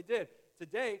 that's what they did.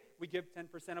 Today, we give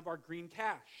 10% of our green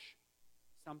cash.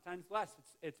 Sometimes less.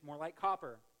 It's more like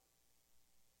copper.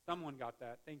 Someone got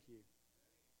that. Thank you.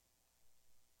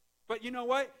 But you know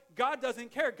what? God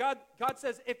doesn't care. God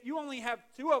says, if you only have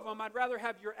 2 of them, I'd rather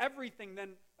have your everything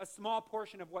than a small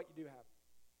portion of what you do have.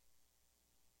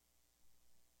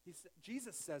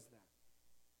 Jesus says that.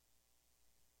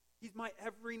 He's my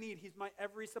every need. He's my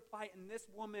every supply. And this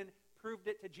woman proved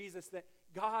it to Jesus that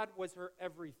God was her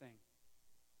everything.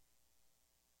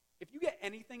 If you get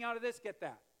anything out of this, get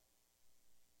that.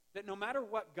 That no matter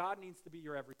what, God needs to be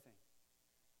your everything.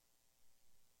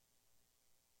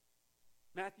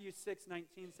 Matthew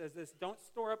 6:19 says this: don't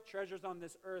store up treasures on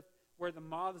this earth where the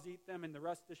moths eat them and the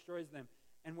rust destroys them,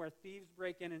 and where thieves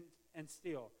break in and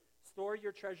steal. Store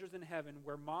your treasures in heaven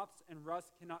where moths and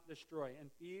rust cannot destroy, and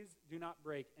thieves do not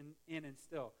break in and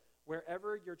steal.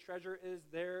 Wherever your treasure is,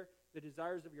 there the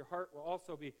desires of your heart will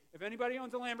also be. If anybody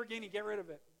owns a Lamborghini, get rid of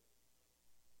it.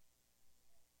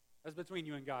 That's between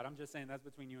you and God. I'm just saying that's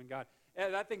between you and God.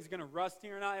 That thing's going to rust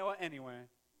here in Iowa anyway.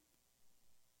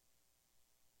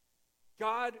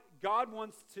 God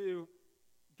wants you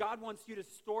to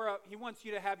store up. He wants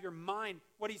you to have your mind.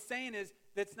 What he's saying is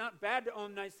that it's not bad to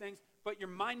own nice things, but your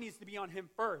mind needs to be on him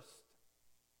first.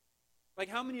 Like,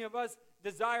 how many of us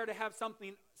desire to have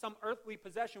some earthly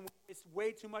possession we waste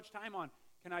way too much time on?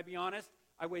 Can I be honest?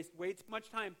 I waste way too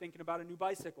much time thinking about a new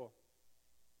bicycle.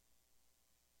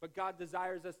 But God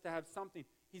desires us to have something.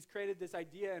 He's created this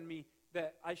idea in me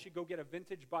that I should go get a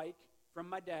vintage bike from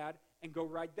my dad and go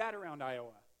ride that around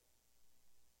Iowa.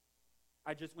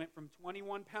 I just went from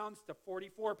 21 pounds to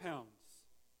 44 pounds.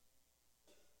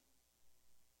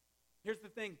 Here's the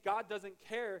thing. God doesn't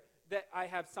care that I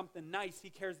have something nice. He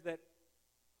cares that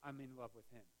I'm in love with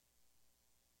him.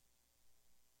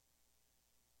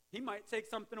 He might take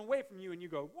something away from you and you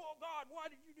go, whoa, God, why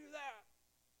did you do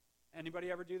that? Anybody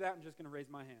ever do that? I'm just going to raise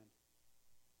my hand.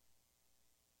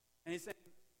 And he's saying,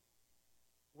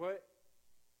 what?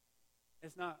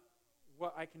 It's not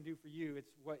what I can do for you.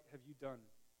 It's what have you done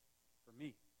for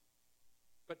me?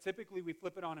 But typically we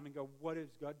flip it on him and go, what has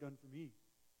God done for me?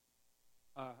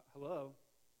 Hello?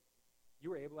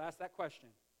 You were able to ask that question.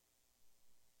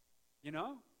 You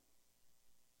know?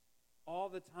 All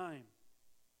the time.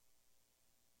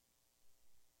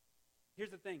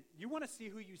 Here's the thing. You want to see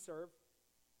who you serve?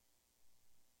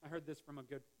 I heard this from a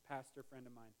good pastor friend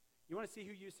of mine. You want to see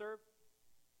who you serve?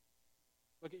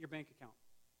 Look at your bank account.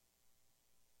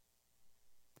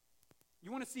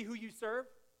 You want to see who you serve?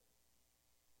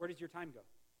 Where does your time go?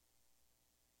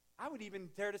 I would even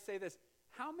dare to say this.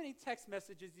 How many text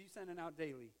messages are you sending out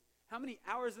daily? How many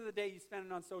hours of the day are you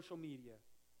spending on social media?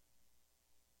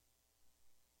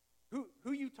 Who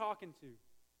are you talking to?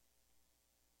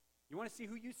 You want to see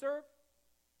who you serve?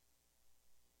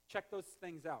 Check those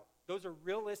things out. Those are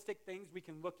realistic things we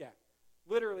can look at.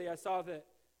 Literally, I saw that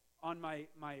on the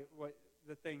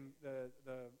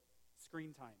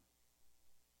screen time.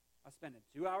 I'm spending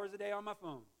 2 hours a day on my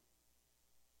phone.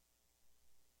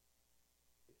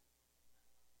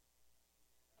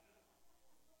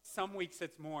 Some weeks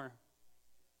it's more.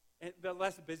 The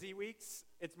less busy weeks,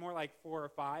 it's more like 4 or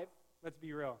 5. Let's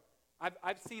be real.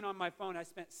 I've seen on my phone, I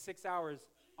spent 6 hours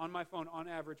on my phone on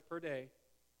average per day.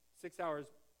 6 hours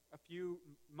a few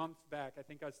months back. I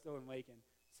think I was still in Lakin.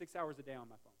 6 hours a day on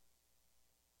my phone.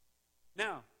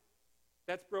 Now,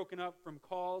 that's broken up from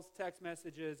calls, text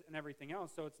messages, and everything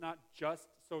else, so it's not just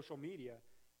social media.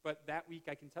 But that week,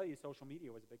 I can tell you, social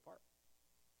media was a big part.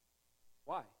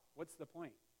 Why? What's the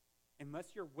point? Unless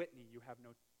you're Whitney, you have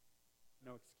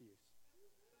no excuse.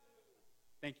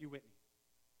 Thank you, Whitney.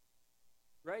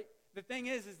 Right? The thing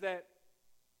is that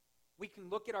we can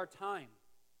look at our time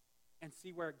and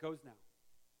see where it goes now.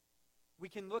 We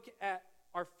can look at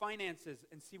our finances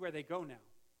and see where they go now.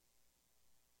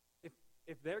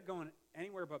 If they're going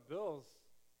anywhere but bills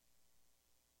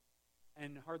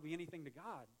and hardly anything to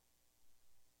God.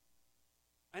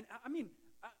 And I mean,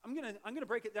 I'm gonna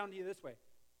break it down to you this way.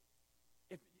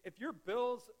 If your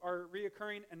bills are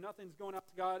reoccurring and nothing's going out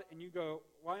to God and you go,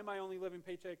 why am I only living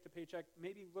paycheck to paycheck?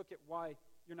 Maybe look at why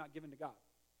you're not giving to God.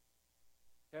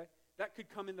 Okay? That could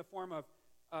come in the form of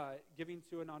giving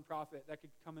to a nonprofit. That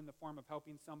could come in the form of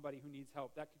helping somebody who needs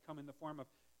help. That could come in the form of,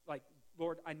 like,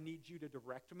 Lord, I need you to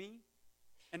direct me.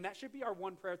 And that should be our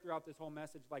one prayer throughout this whole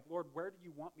message. Like, Lord, where do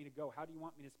you want me to go? How do you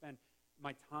want me to spend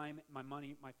my time, my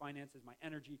money, my finances, my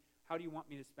energy? How do you want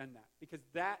me to spend that? Because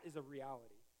that is a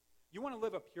reality. You want to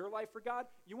live a pure life for God?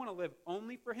 You want to live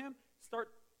only for him? Start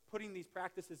putting these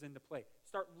practices into play.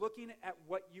 Start looking at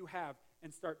what you have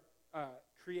and start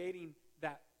creating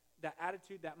that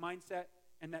attitude, that mindset,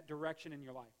 and that direction in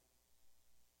your life.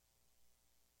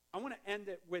 I want to end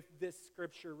it with this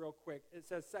scripture real quick. It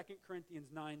says 2 Corinthians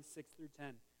 9, 6 through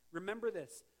 10. Remember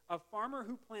this, a farmer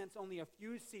who plants only a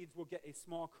few seeds will get a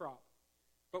small crop,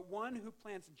 but one who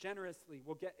plants generously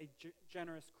will get a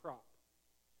generous crop.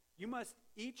 You must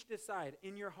each decide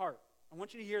in your heart, I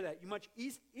want you to hear that, you must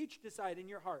each decide in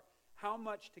your heart how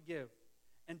much to give.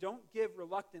 And don't give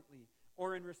reluctantly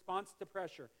or in response to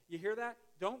pressure. You hear that?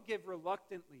 Don't give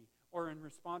reluctantly or in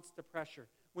response to pressure.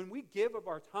 When we give of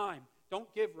our time,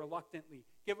 don't give reluctantly.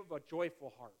 Give of a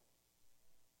joyful heart.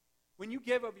 When you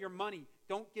give of your money,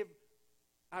 don't give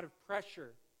out of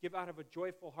pressure. Give out of a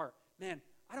joyful heart. Man,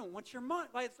 I don't want your money.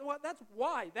 Like, so that's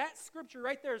why. That scripture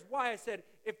right there is why I said,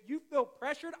 if you feel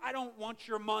pressured, I don't want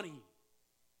your money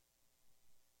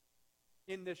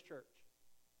in this church.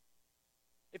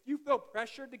 If you feel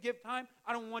pressured to give time,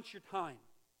 I don't want your time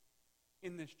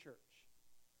in this church.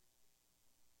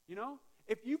 You know?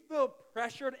 If you feel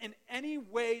pressured in any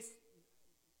ways,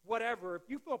 whatever, if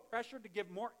you feel pressured to give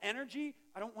more energy,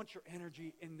 I don't want your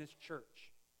energy in this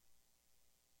church.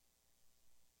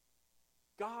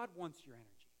 God wants your energy.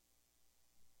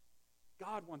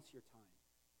 God wants your time.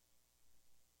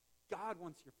 God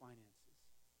wants your finances.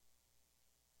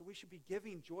 So we should be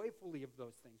giving joyfully of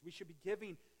those things. We should be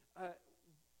giving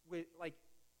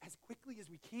as quickly as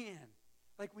we can.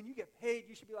 Like when you get paid,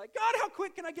 you should be like, God, how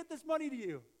quick can I get this money to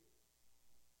you?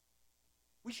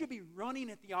 We should be running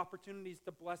at the opportunities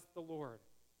to bless the Lord.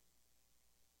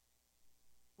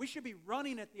 We should be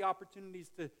running at the opportunities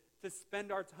to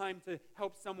spend our time to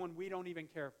help someone we don't even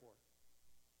care for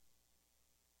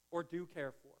or do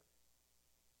care for.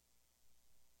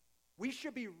 We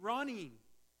should be running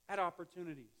at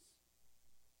opportunities.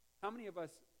 How many of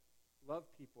us love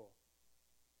people?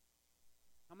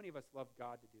 How many of us love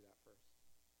God to do that first?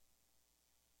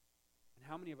 And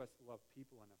how many of us love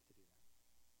people enough to do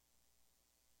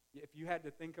that? If you had to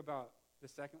think about the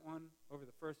second one over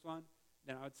the first one,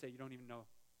 then I would say you don't even know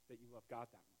that you love God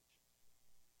that much.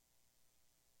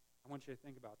 I want you to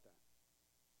think about that.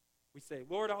 We say,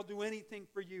 Lord, I'll do anything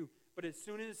for you. But as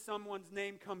soon as someone's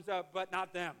name comes up, but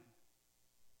not them.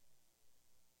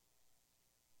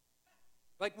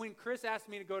 Like when Chris asked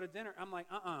me to go to dinner, I'm like,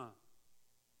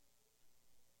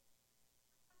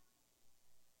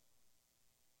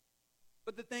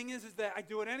 But the thing is that I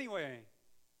do it anyway.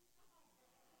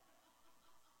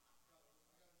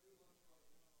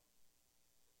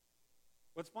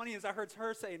 What's funny is I heard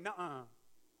her say, nuh-uh.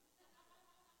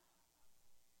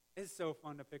 It's so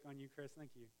fun to pick on you, Chris.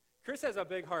 Thank you. Chris has a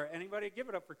big heart. Anybody? Give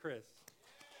it up for Chris.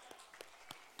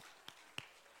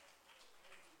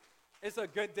 It's a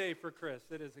good day for Chris.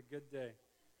 It is a good day.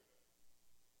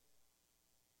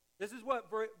 This is what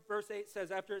verse 8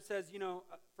 says. After it says,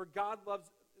 for God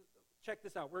loves, check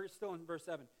this out. We're still in verse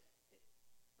 7.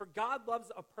 For God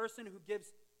loves a person who gives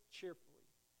cheerfully.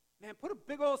 Man, put a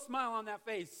big old smile on that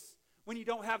face when you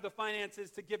don't have the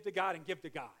finances to give to God and give to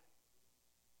God.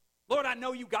 Lord, I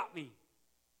know you got me.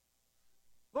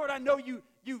 Lord, I know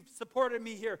you've supported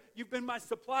me here. You've been my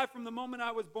supply from the moment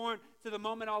I was born to the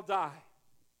moment I'll die.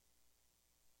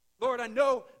 Lord, I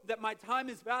know that my time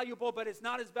is valuable, but it's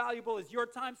not as valuable as your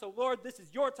time. So, Lord, this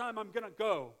is your time. I'm going to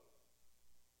go.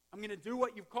 I'm going to do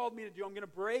what you've called me to do. I'm going to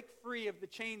break free of the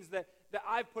chains that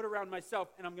I've put around myself,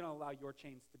 and I'm going to allow your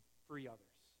chains to free others.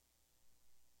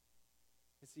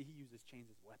 You see, he uses chains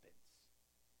as weapons.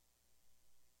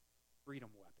 Freedom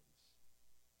weapons.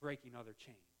 Breaking other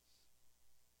chains.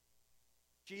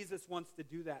 Jesus wants to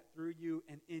do that through you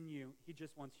and in you. He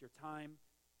just wants your time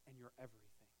and your everything.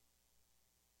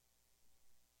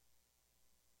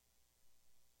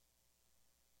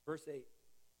 Verse 8,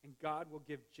 and God will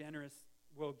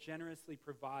generously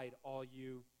provide all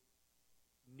you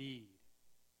need.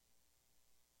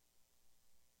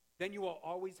 Then you will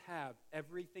always have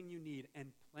everything you need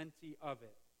and plenty of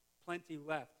it, plenty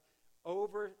left,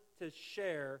 over to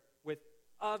share with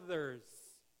others.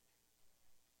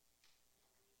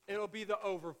 It'll be the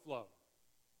overflow.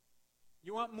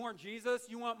 You want more Jesus?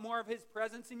 You want more of his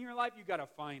presence in your life? You got to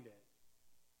find it.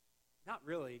 Not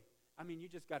really. You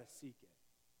just got to seek it.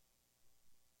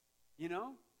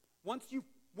 Once you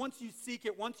seek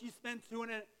it, once you spend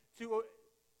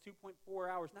 2.4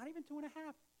 hours, not even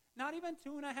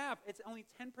 2.5, it's only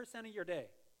 10% of your day.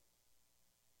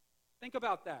 Think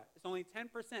about that. It's only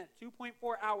 10%,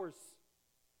 2.4 hours.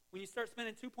 When you start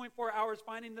spending 2.4 hours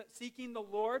seeking the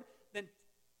Lord, then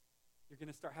you're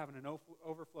going to start having an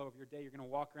overflow of your day. You're going to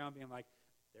walk around being like,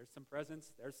 there's some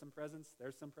presence,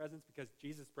 because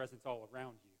Jesus' presence all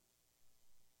around you.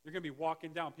 You're going to be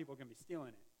walking down, people are going to be stealing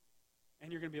it.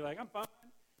 And you're going to be like, I'm fine.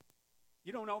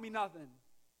 You don't owe me nothing.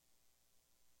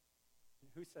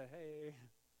 Who said, hey,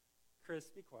 Chris,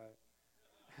 be quiet.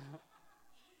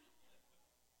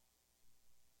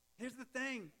 Here's the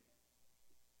thing.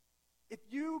 If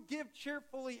you give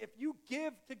cheerfully, if you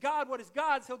give to God what is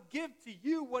God's, he'll give to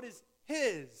you what is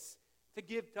his to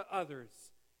give to others.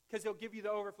 Because he'll give you the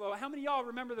overflow. How many of y'all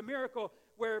remember the miracle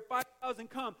where 5,000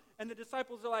 come and the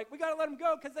disciples are like, we got to let them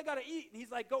go because they got to eat. And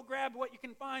he's like, go grab what you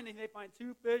can find. And they find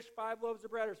 2 fish, 5 loaves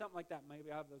of bread or something like that.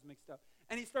 Maybe I have those mixed up.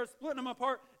 And he starts splitting them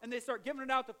apart and they start giving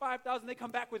it out to 5,000. They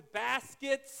come back with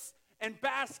baskets and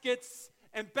baskets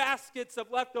and baskets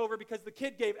of leftover because the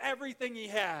kid gave everything he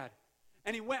had.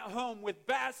 And he went home with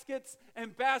baskets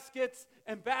and baskets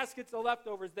and baskets of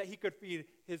leftovers that he could feed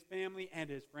his family and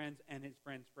his friends and his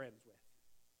friends' friends with.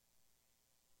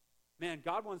 Man,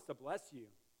 God wants to bless you.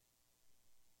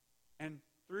 And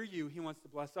through you, he wants to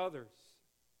bless others.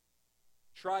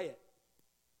 Try it.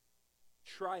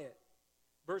 Try it.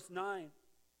 Verse 9.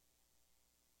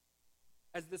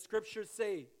 As the scriptures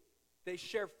say, they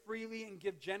share freely and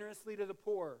give generously to the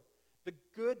poor. The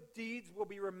good deeds will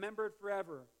be remembered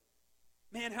forever.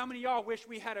 Man, how many of y'all wish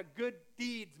we had a good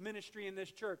deeds ministry in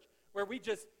this church where we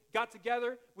just got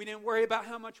together, we didn't worry about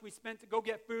how much we spent to go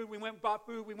get food, we went and bought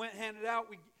food, we went and handed it out,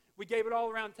 we gave it all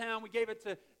around town. We gave it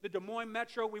to the Des Moines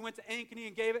Metro. We went to Ankeny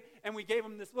and gave it, and we gave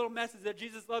them this little message that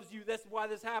Jesus loves you. This is why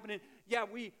this is happening. Yeah,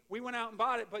 we went out and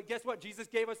bought it, but guess what? Jesus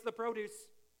gave us the produce.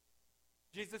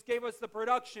 Jesus gave us the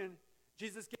production.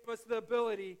 Jesus gave us the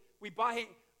ability. We buy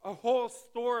a whole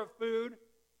store of food.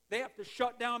 They have to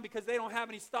shut down because they don't have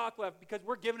any stock left because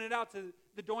we're giving it out to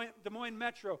the Des Moines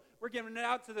Metro. We're giving it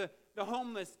out to the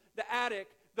homeless, the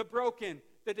addict, the broken,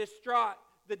 the distraught,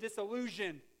 the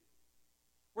disillusioned.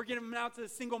 We're giving them out to the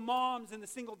single moms and the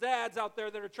single dads out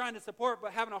there that are trying to support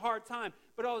but having a hard time.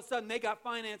 But all of a sudden, they got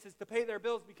finances to pay their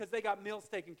bills because they got meals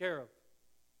taken care of.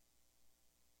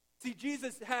 See,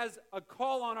 Jesus has a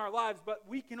call on our lives, but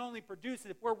we can only produce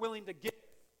it if we're willing to give.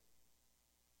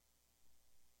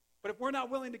 But if we're not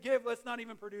willing to give, let's not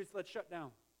even produce. Let's shut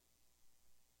down.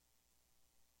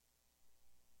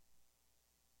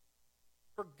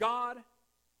 For God,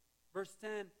 verse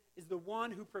 10, is the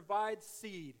one who provides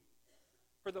seed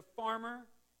for the farmer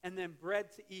and then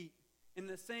bread to eat. In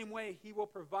the same way, he will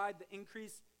provide the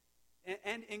increase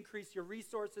and increase your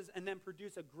resources and then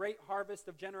produce a great harvest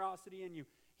of generosity in you.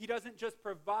 He doesn't just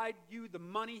provide you the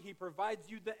money, he provides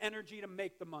you the energy to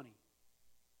make the money.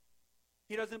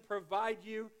 He doesn't provide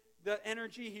you the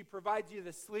energy, he provides you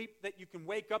the sleep that you can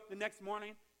wake up the next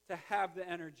morning to have the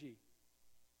energy.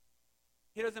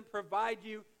 He doesn't provide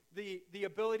you the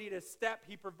ability to step,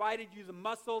 he provided you the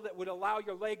muscle that would allow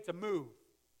your leg to move.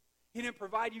 He didn't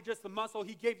provide you just the muscle,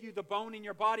 he gave you the bone in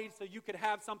your body so you could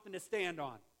have something to stand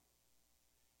on.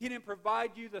 He didn't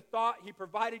provide you the thought, he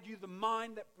provided you the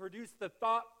mind that produced the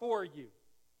thought for you.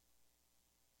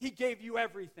 He gave you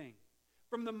everything.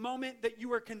 From the moment that you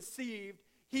were conceived,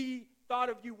 he thought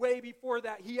of you way before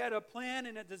that. He had a plan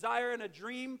and a desire and a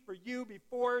dream for you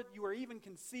before you were even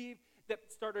conceived that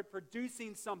started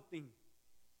producing something.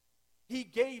 He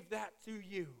gave that to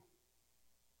you.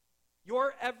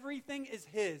 Your everything is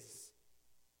his.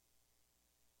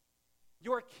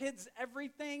 Your kids'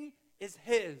 everything is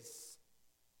his.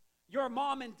 Your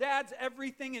mom and dad's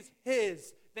everything is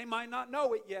his. They might not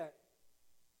know it yet,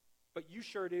 but you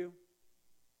sure do.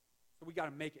 So we got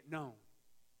to make it known.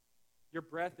 Your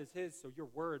breath is his, so your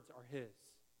words are his.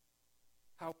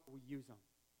 How will we use them?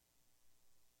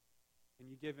 Can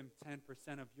you give him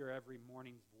 10% of your every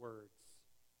morning's words?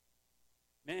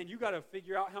 Man, you got to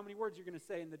figure out how many words you're going to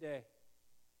say in the day.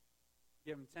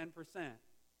 Give him 10%.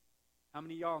 How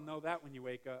many of y'all know that when you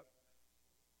wake up?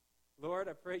 Lord,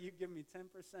 I pray you give me 10%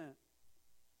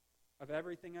 of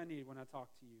everything I need when I talk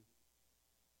to you.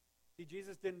 See,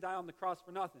 Jesus didn't die on the cross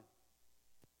for nothing.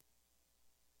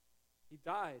 He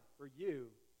died for you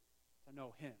to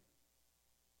know him.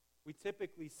 We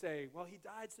typically say, well, he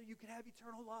died so you could have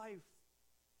eternal life.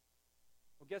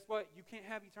 Well, guess what? You can't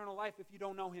have eternal life if you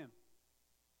don't know him.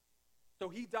 So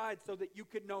he died so that you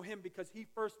could know him because he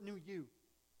first knew you.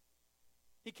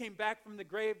 He came back from the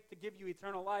grave to give you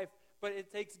eternal life, but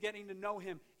it takes getting to know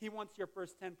him. He wants your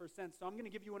first 10%. So I'm going to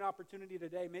give you an opportunity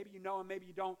today. Maybe you know him, maybe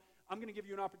you don't. I'm going to give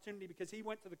you an opportunity because he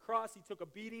went to the cross, he took a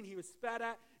beating, he was spat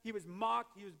at, he was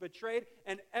mocked, he was betrayed,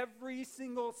 and every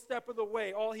single step of the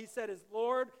way, all he said is,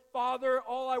 Lord, Father,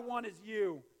 all I want is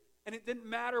you. And it didn't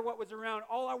matter what was around.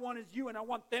 All I want is you, and I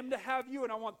want them to have you,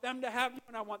 and I want them to have you,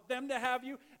 and I want them to have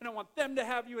you, and I want them to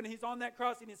have you. And he's on that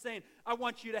cross, and he's saying, I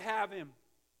want you to have him.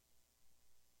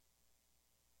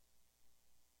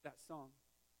 That song,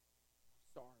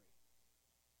 Sorry.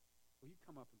 Will you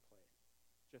come up and play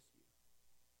it? Just you.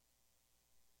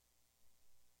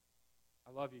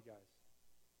 I love you guys.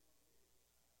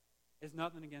 It's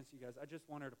nothing against you guys. I just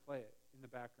want her to play it in the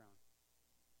background.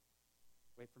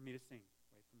 Wait for me to sing.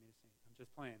 I'm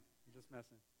just playing. I'm just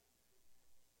messing.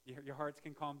 Your hearts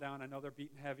can calm down. I know they're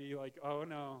beating heavy. Like, oh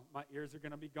no, my ears are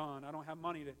going to be gone. I don't have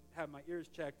money to have my ears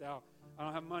checked out. I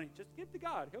don't have money. Just give to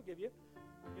God. He'll give you.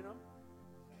 You know?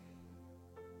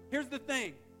 Here's the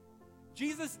thing.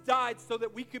 Jesus died so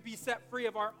that we could be set free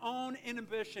of our own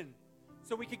inhibition.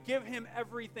 So we could give him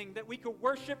everything. That we could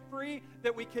worship free.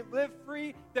 That we could live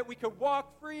free. That we could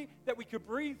walk free. That we could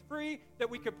breathe free. That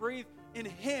we could breathe in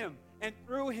him and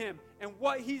through him and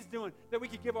what he's doing, that we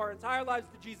could give our entire lives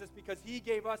to Jesus because he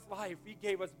gave us life, he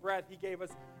gave us breath, he gave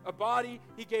us a body,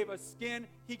 he gave us skin,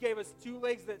 he gave us two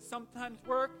legs that sometimes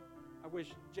work. I wish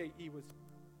J.E. was.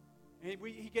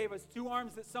 He gave us two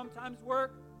arms that sometimes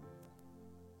work.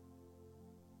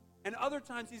 And other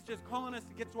times he's just calling us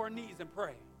to get to our knees and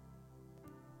pray.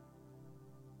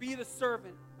 Be the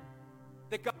servant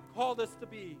that God called us to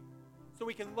be so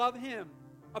we can love him.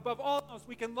 Above all else,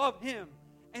 we can love him.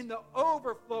 And the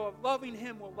overflow of loving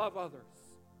him will love others.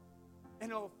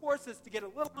 And it'll force us to get a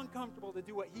little uncomfortable to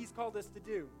do what he's called us to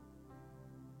do.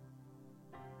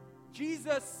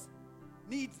 Jesus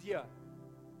needs you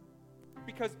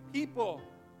because people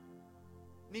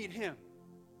need him.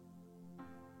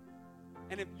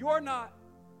 And if you're not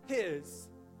his,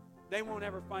 they won't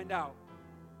ever find out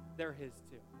they're his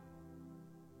too.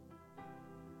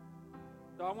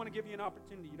 So I want to give you an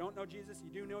opportunity. You don't know Jesus,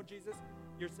 you do know Jesus.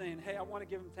 You're saying, hey, I want to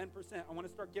give him 10%. I want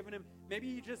to start giving him. Maybe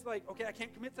you just like, okay, I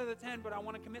can't commit to the 10, but I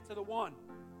want to commit to the 1.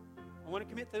 I want to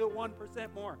commit to the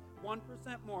 1% more. 1%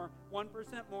 more.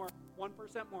 1% more.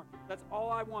 1% more. That's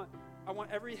all I want. I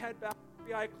want every head bowed,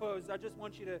 every eye closed. I just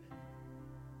want you to,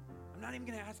 I'm not even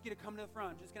going to ask you to come to the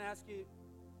front. I'm just going to ask you,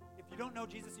 if you don't know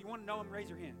Jesus, you want to know him, raise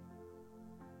your hand.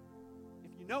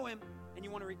 If you know him and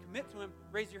you want to recommit to him,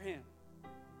 raise your hand.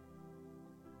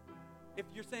 If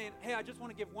you're saying, hey, I just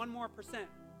want to give 1 more percent,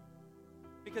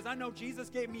 because I know Jesus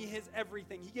gave me his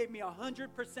everything. He gave me 100%.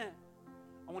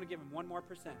 I want to give him 1 more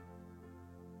percent.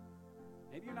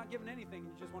 Maybe you're not giving anything,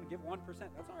 you just want to give 1%.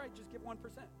 That's all right, just give 1%.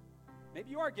 Maybe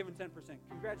you are giving 10%.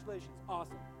 Congratulations,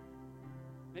 awesome.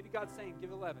 Maybe God's saying,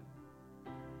 give 11.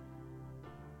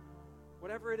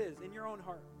 Whatever it is, in your own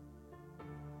heart.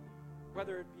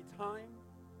 Whether it be time,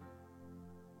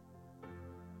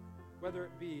 whether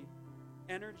it be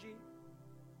energy,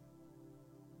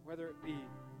 whether it be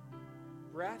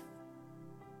breath,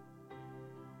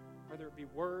 whether it be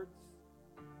words,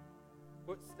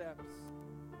 footsteps,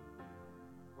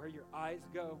 where your eyes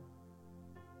go,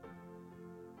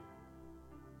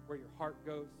 where your heart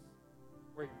goes,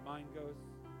 where your mind goes,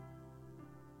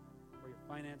 where your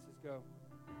finances go.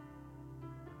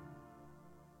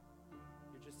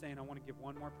 You're just saying, I want to give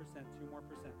 1 more percent, 2 more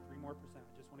percent, 3 more percent.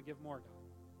 I just want to give more, God.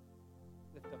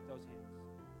 Lift up those hands.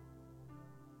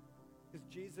 Because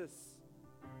Jesus,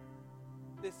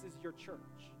 this is your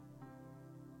church.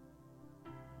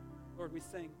 Lord, we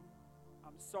sing,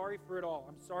 I'm sorry for it all.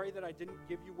 I'm sorry that I didn't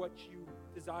give you what you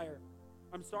desire.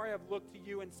 I'm sorry I've looked to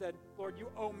you and said, Lord, you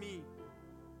owe me.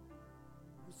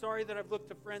 I'm sorry that I've looked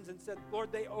to friends and said,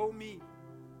 Lord, they owe me.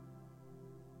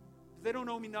 Because they don't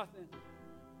owe me nothing.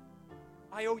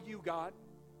 I owe you, God.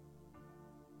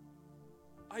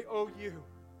 I owe you.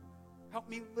 Help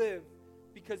me live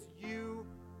because you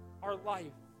are life.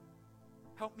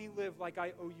 Help me live like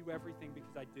I owe you everything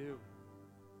because I do.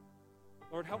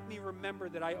 Lord, help me remember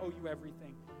that I owe you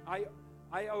everything. I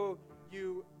owe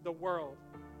you the world.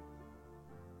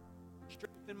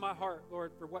 Strengthen my heart,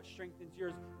 Lord, for what strengthens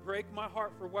yours. Break my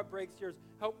heart for what breaks yours.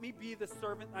 Help me be the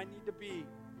servant I need to be.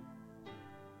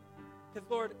 Because,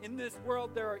 Lord, in this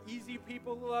world, there are easy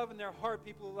people to love and there are hard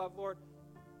people to love, Lord.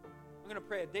 I'm going to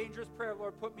pray a dangerous prayer,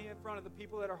 Lord. Put me in front of the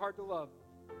people that are hard to love.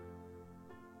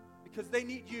 Because they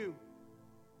need you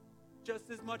just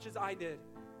as much as I did.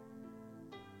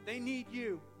 They need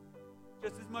you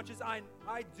just as much as I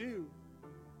do.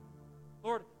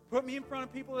 Lord, put me in front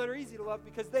of people that are easy to love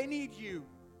because they need you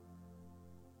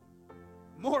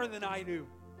more than I do.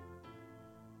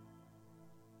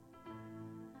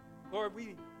 Lord,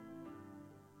 we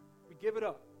give it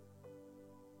up.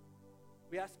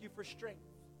 We ask you for strength.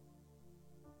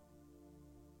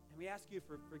 And we ask you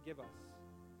for forgive us.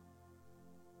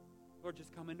 Lord,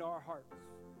 just come into our hearts.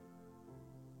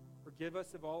 Forgive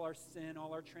us of all our sin,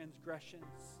 all our transgressions.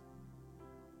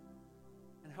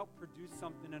 And help produce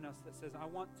something in us that says, I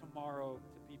want tomorrow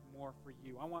to be more for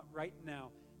you. I want right now,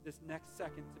 this next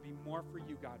second, to be more for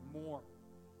you, God. More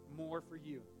for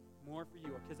you. More for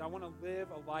you. Because I want to live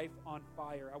a life on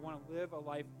fire. I want to live a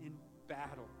life in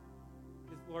battle.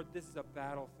 Because, Lord, this is a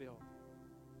battlefield.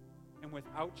 And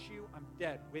without you, I'm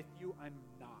dead. With you, I'm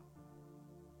not.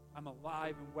 I'm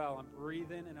alive and well. I'm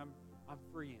breathing and I'm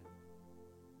freeing.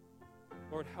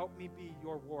 Lord, help me be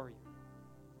your warrior.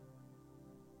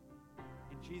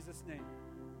 In Jesus' name,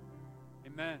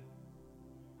 amen.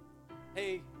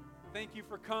 Hey, thank you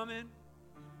for coming.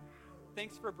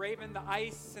 Thanks for braving the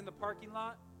ice in the parking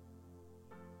lot,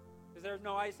 because there's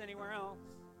no ice anywhere else.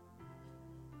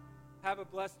 Have a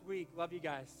blessed week. Love you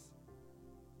guys.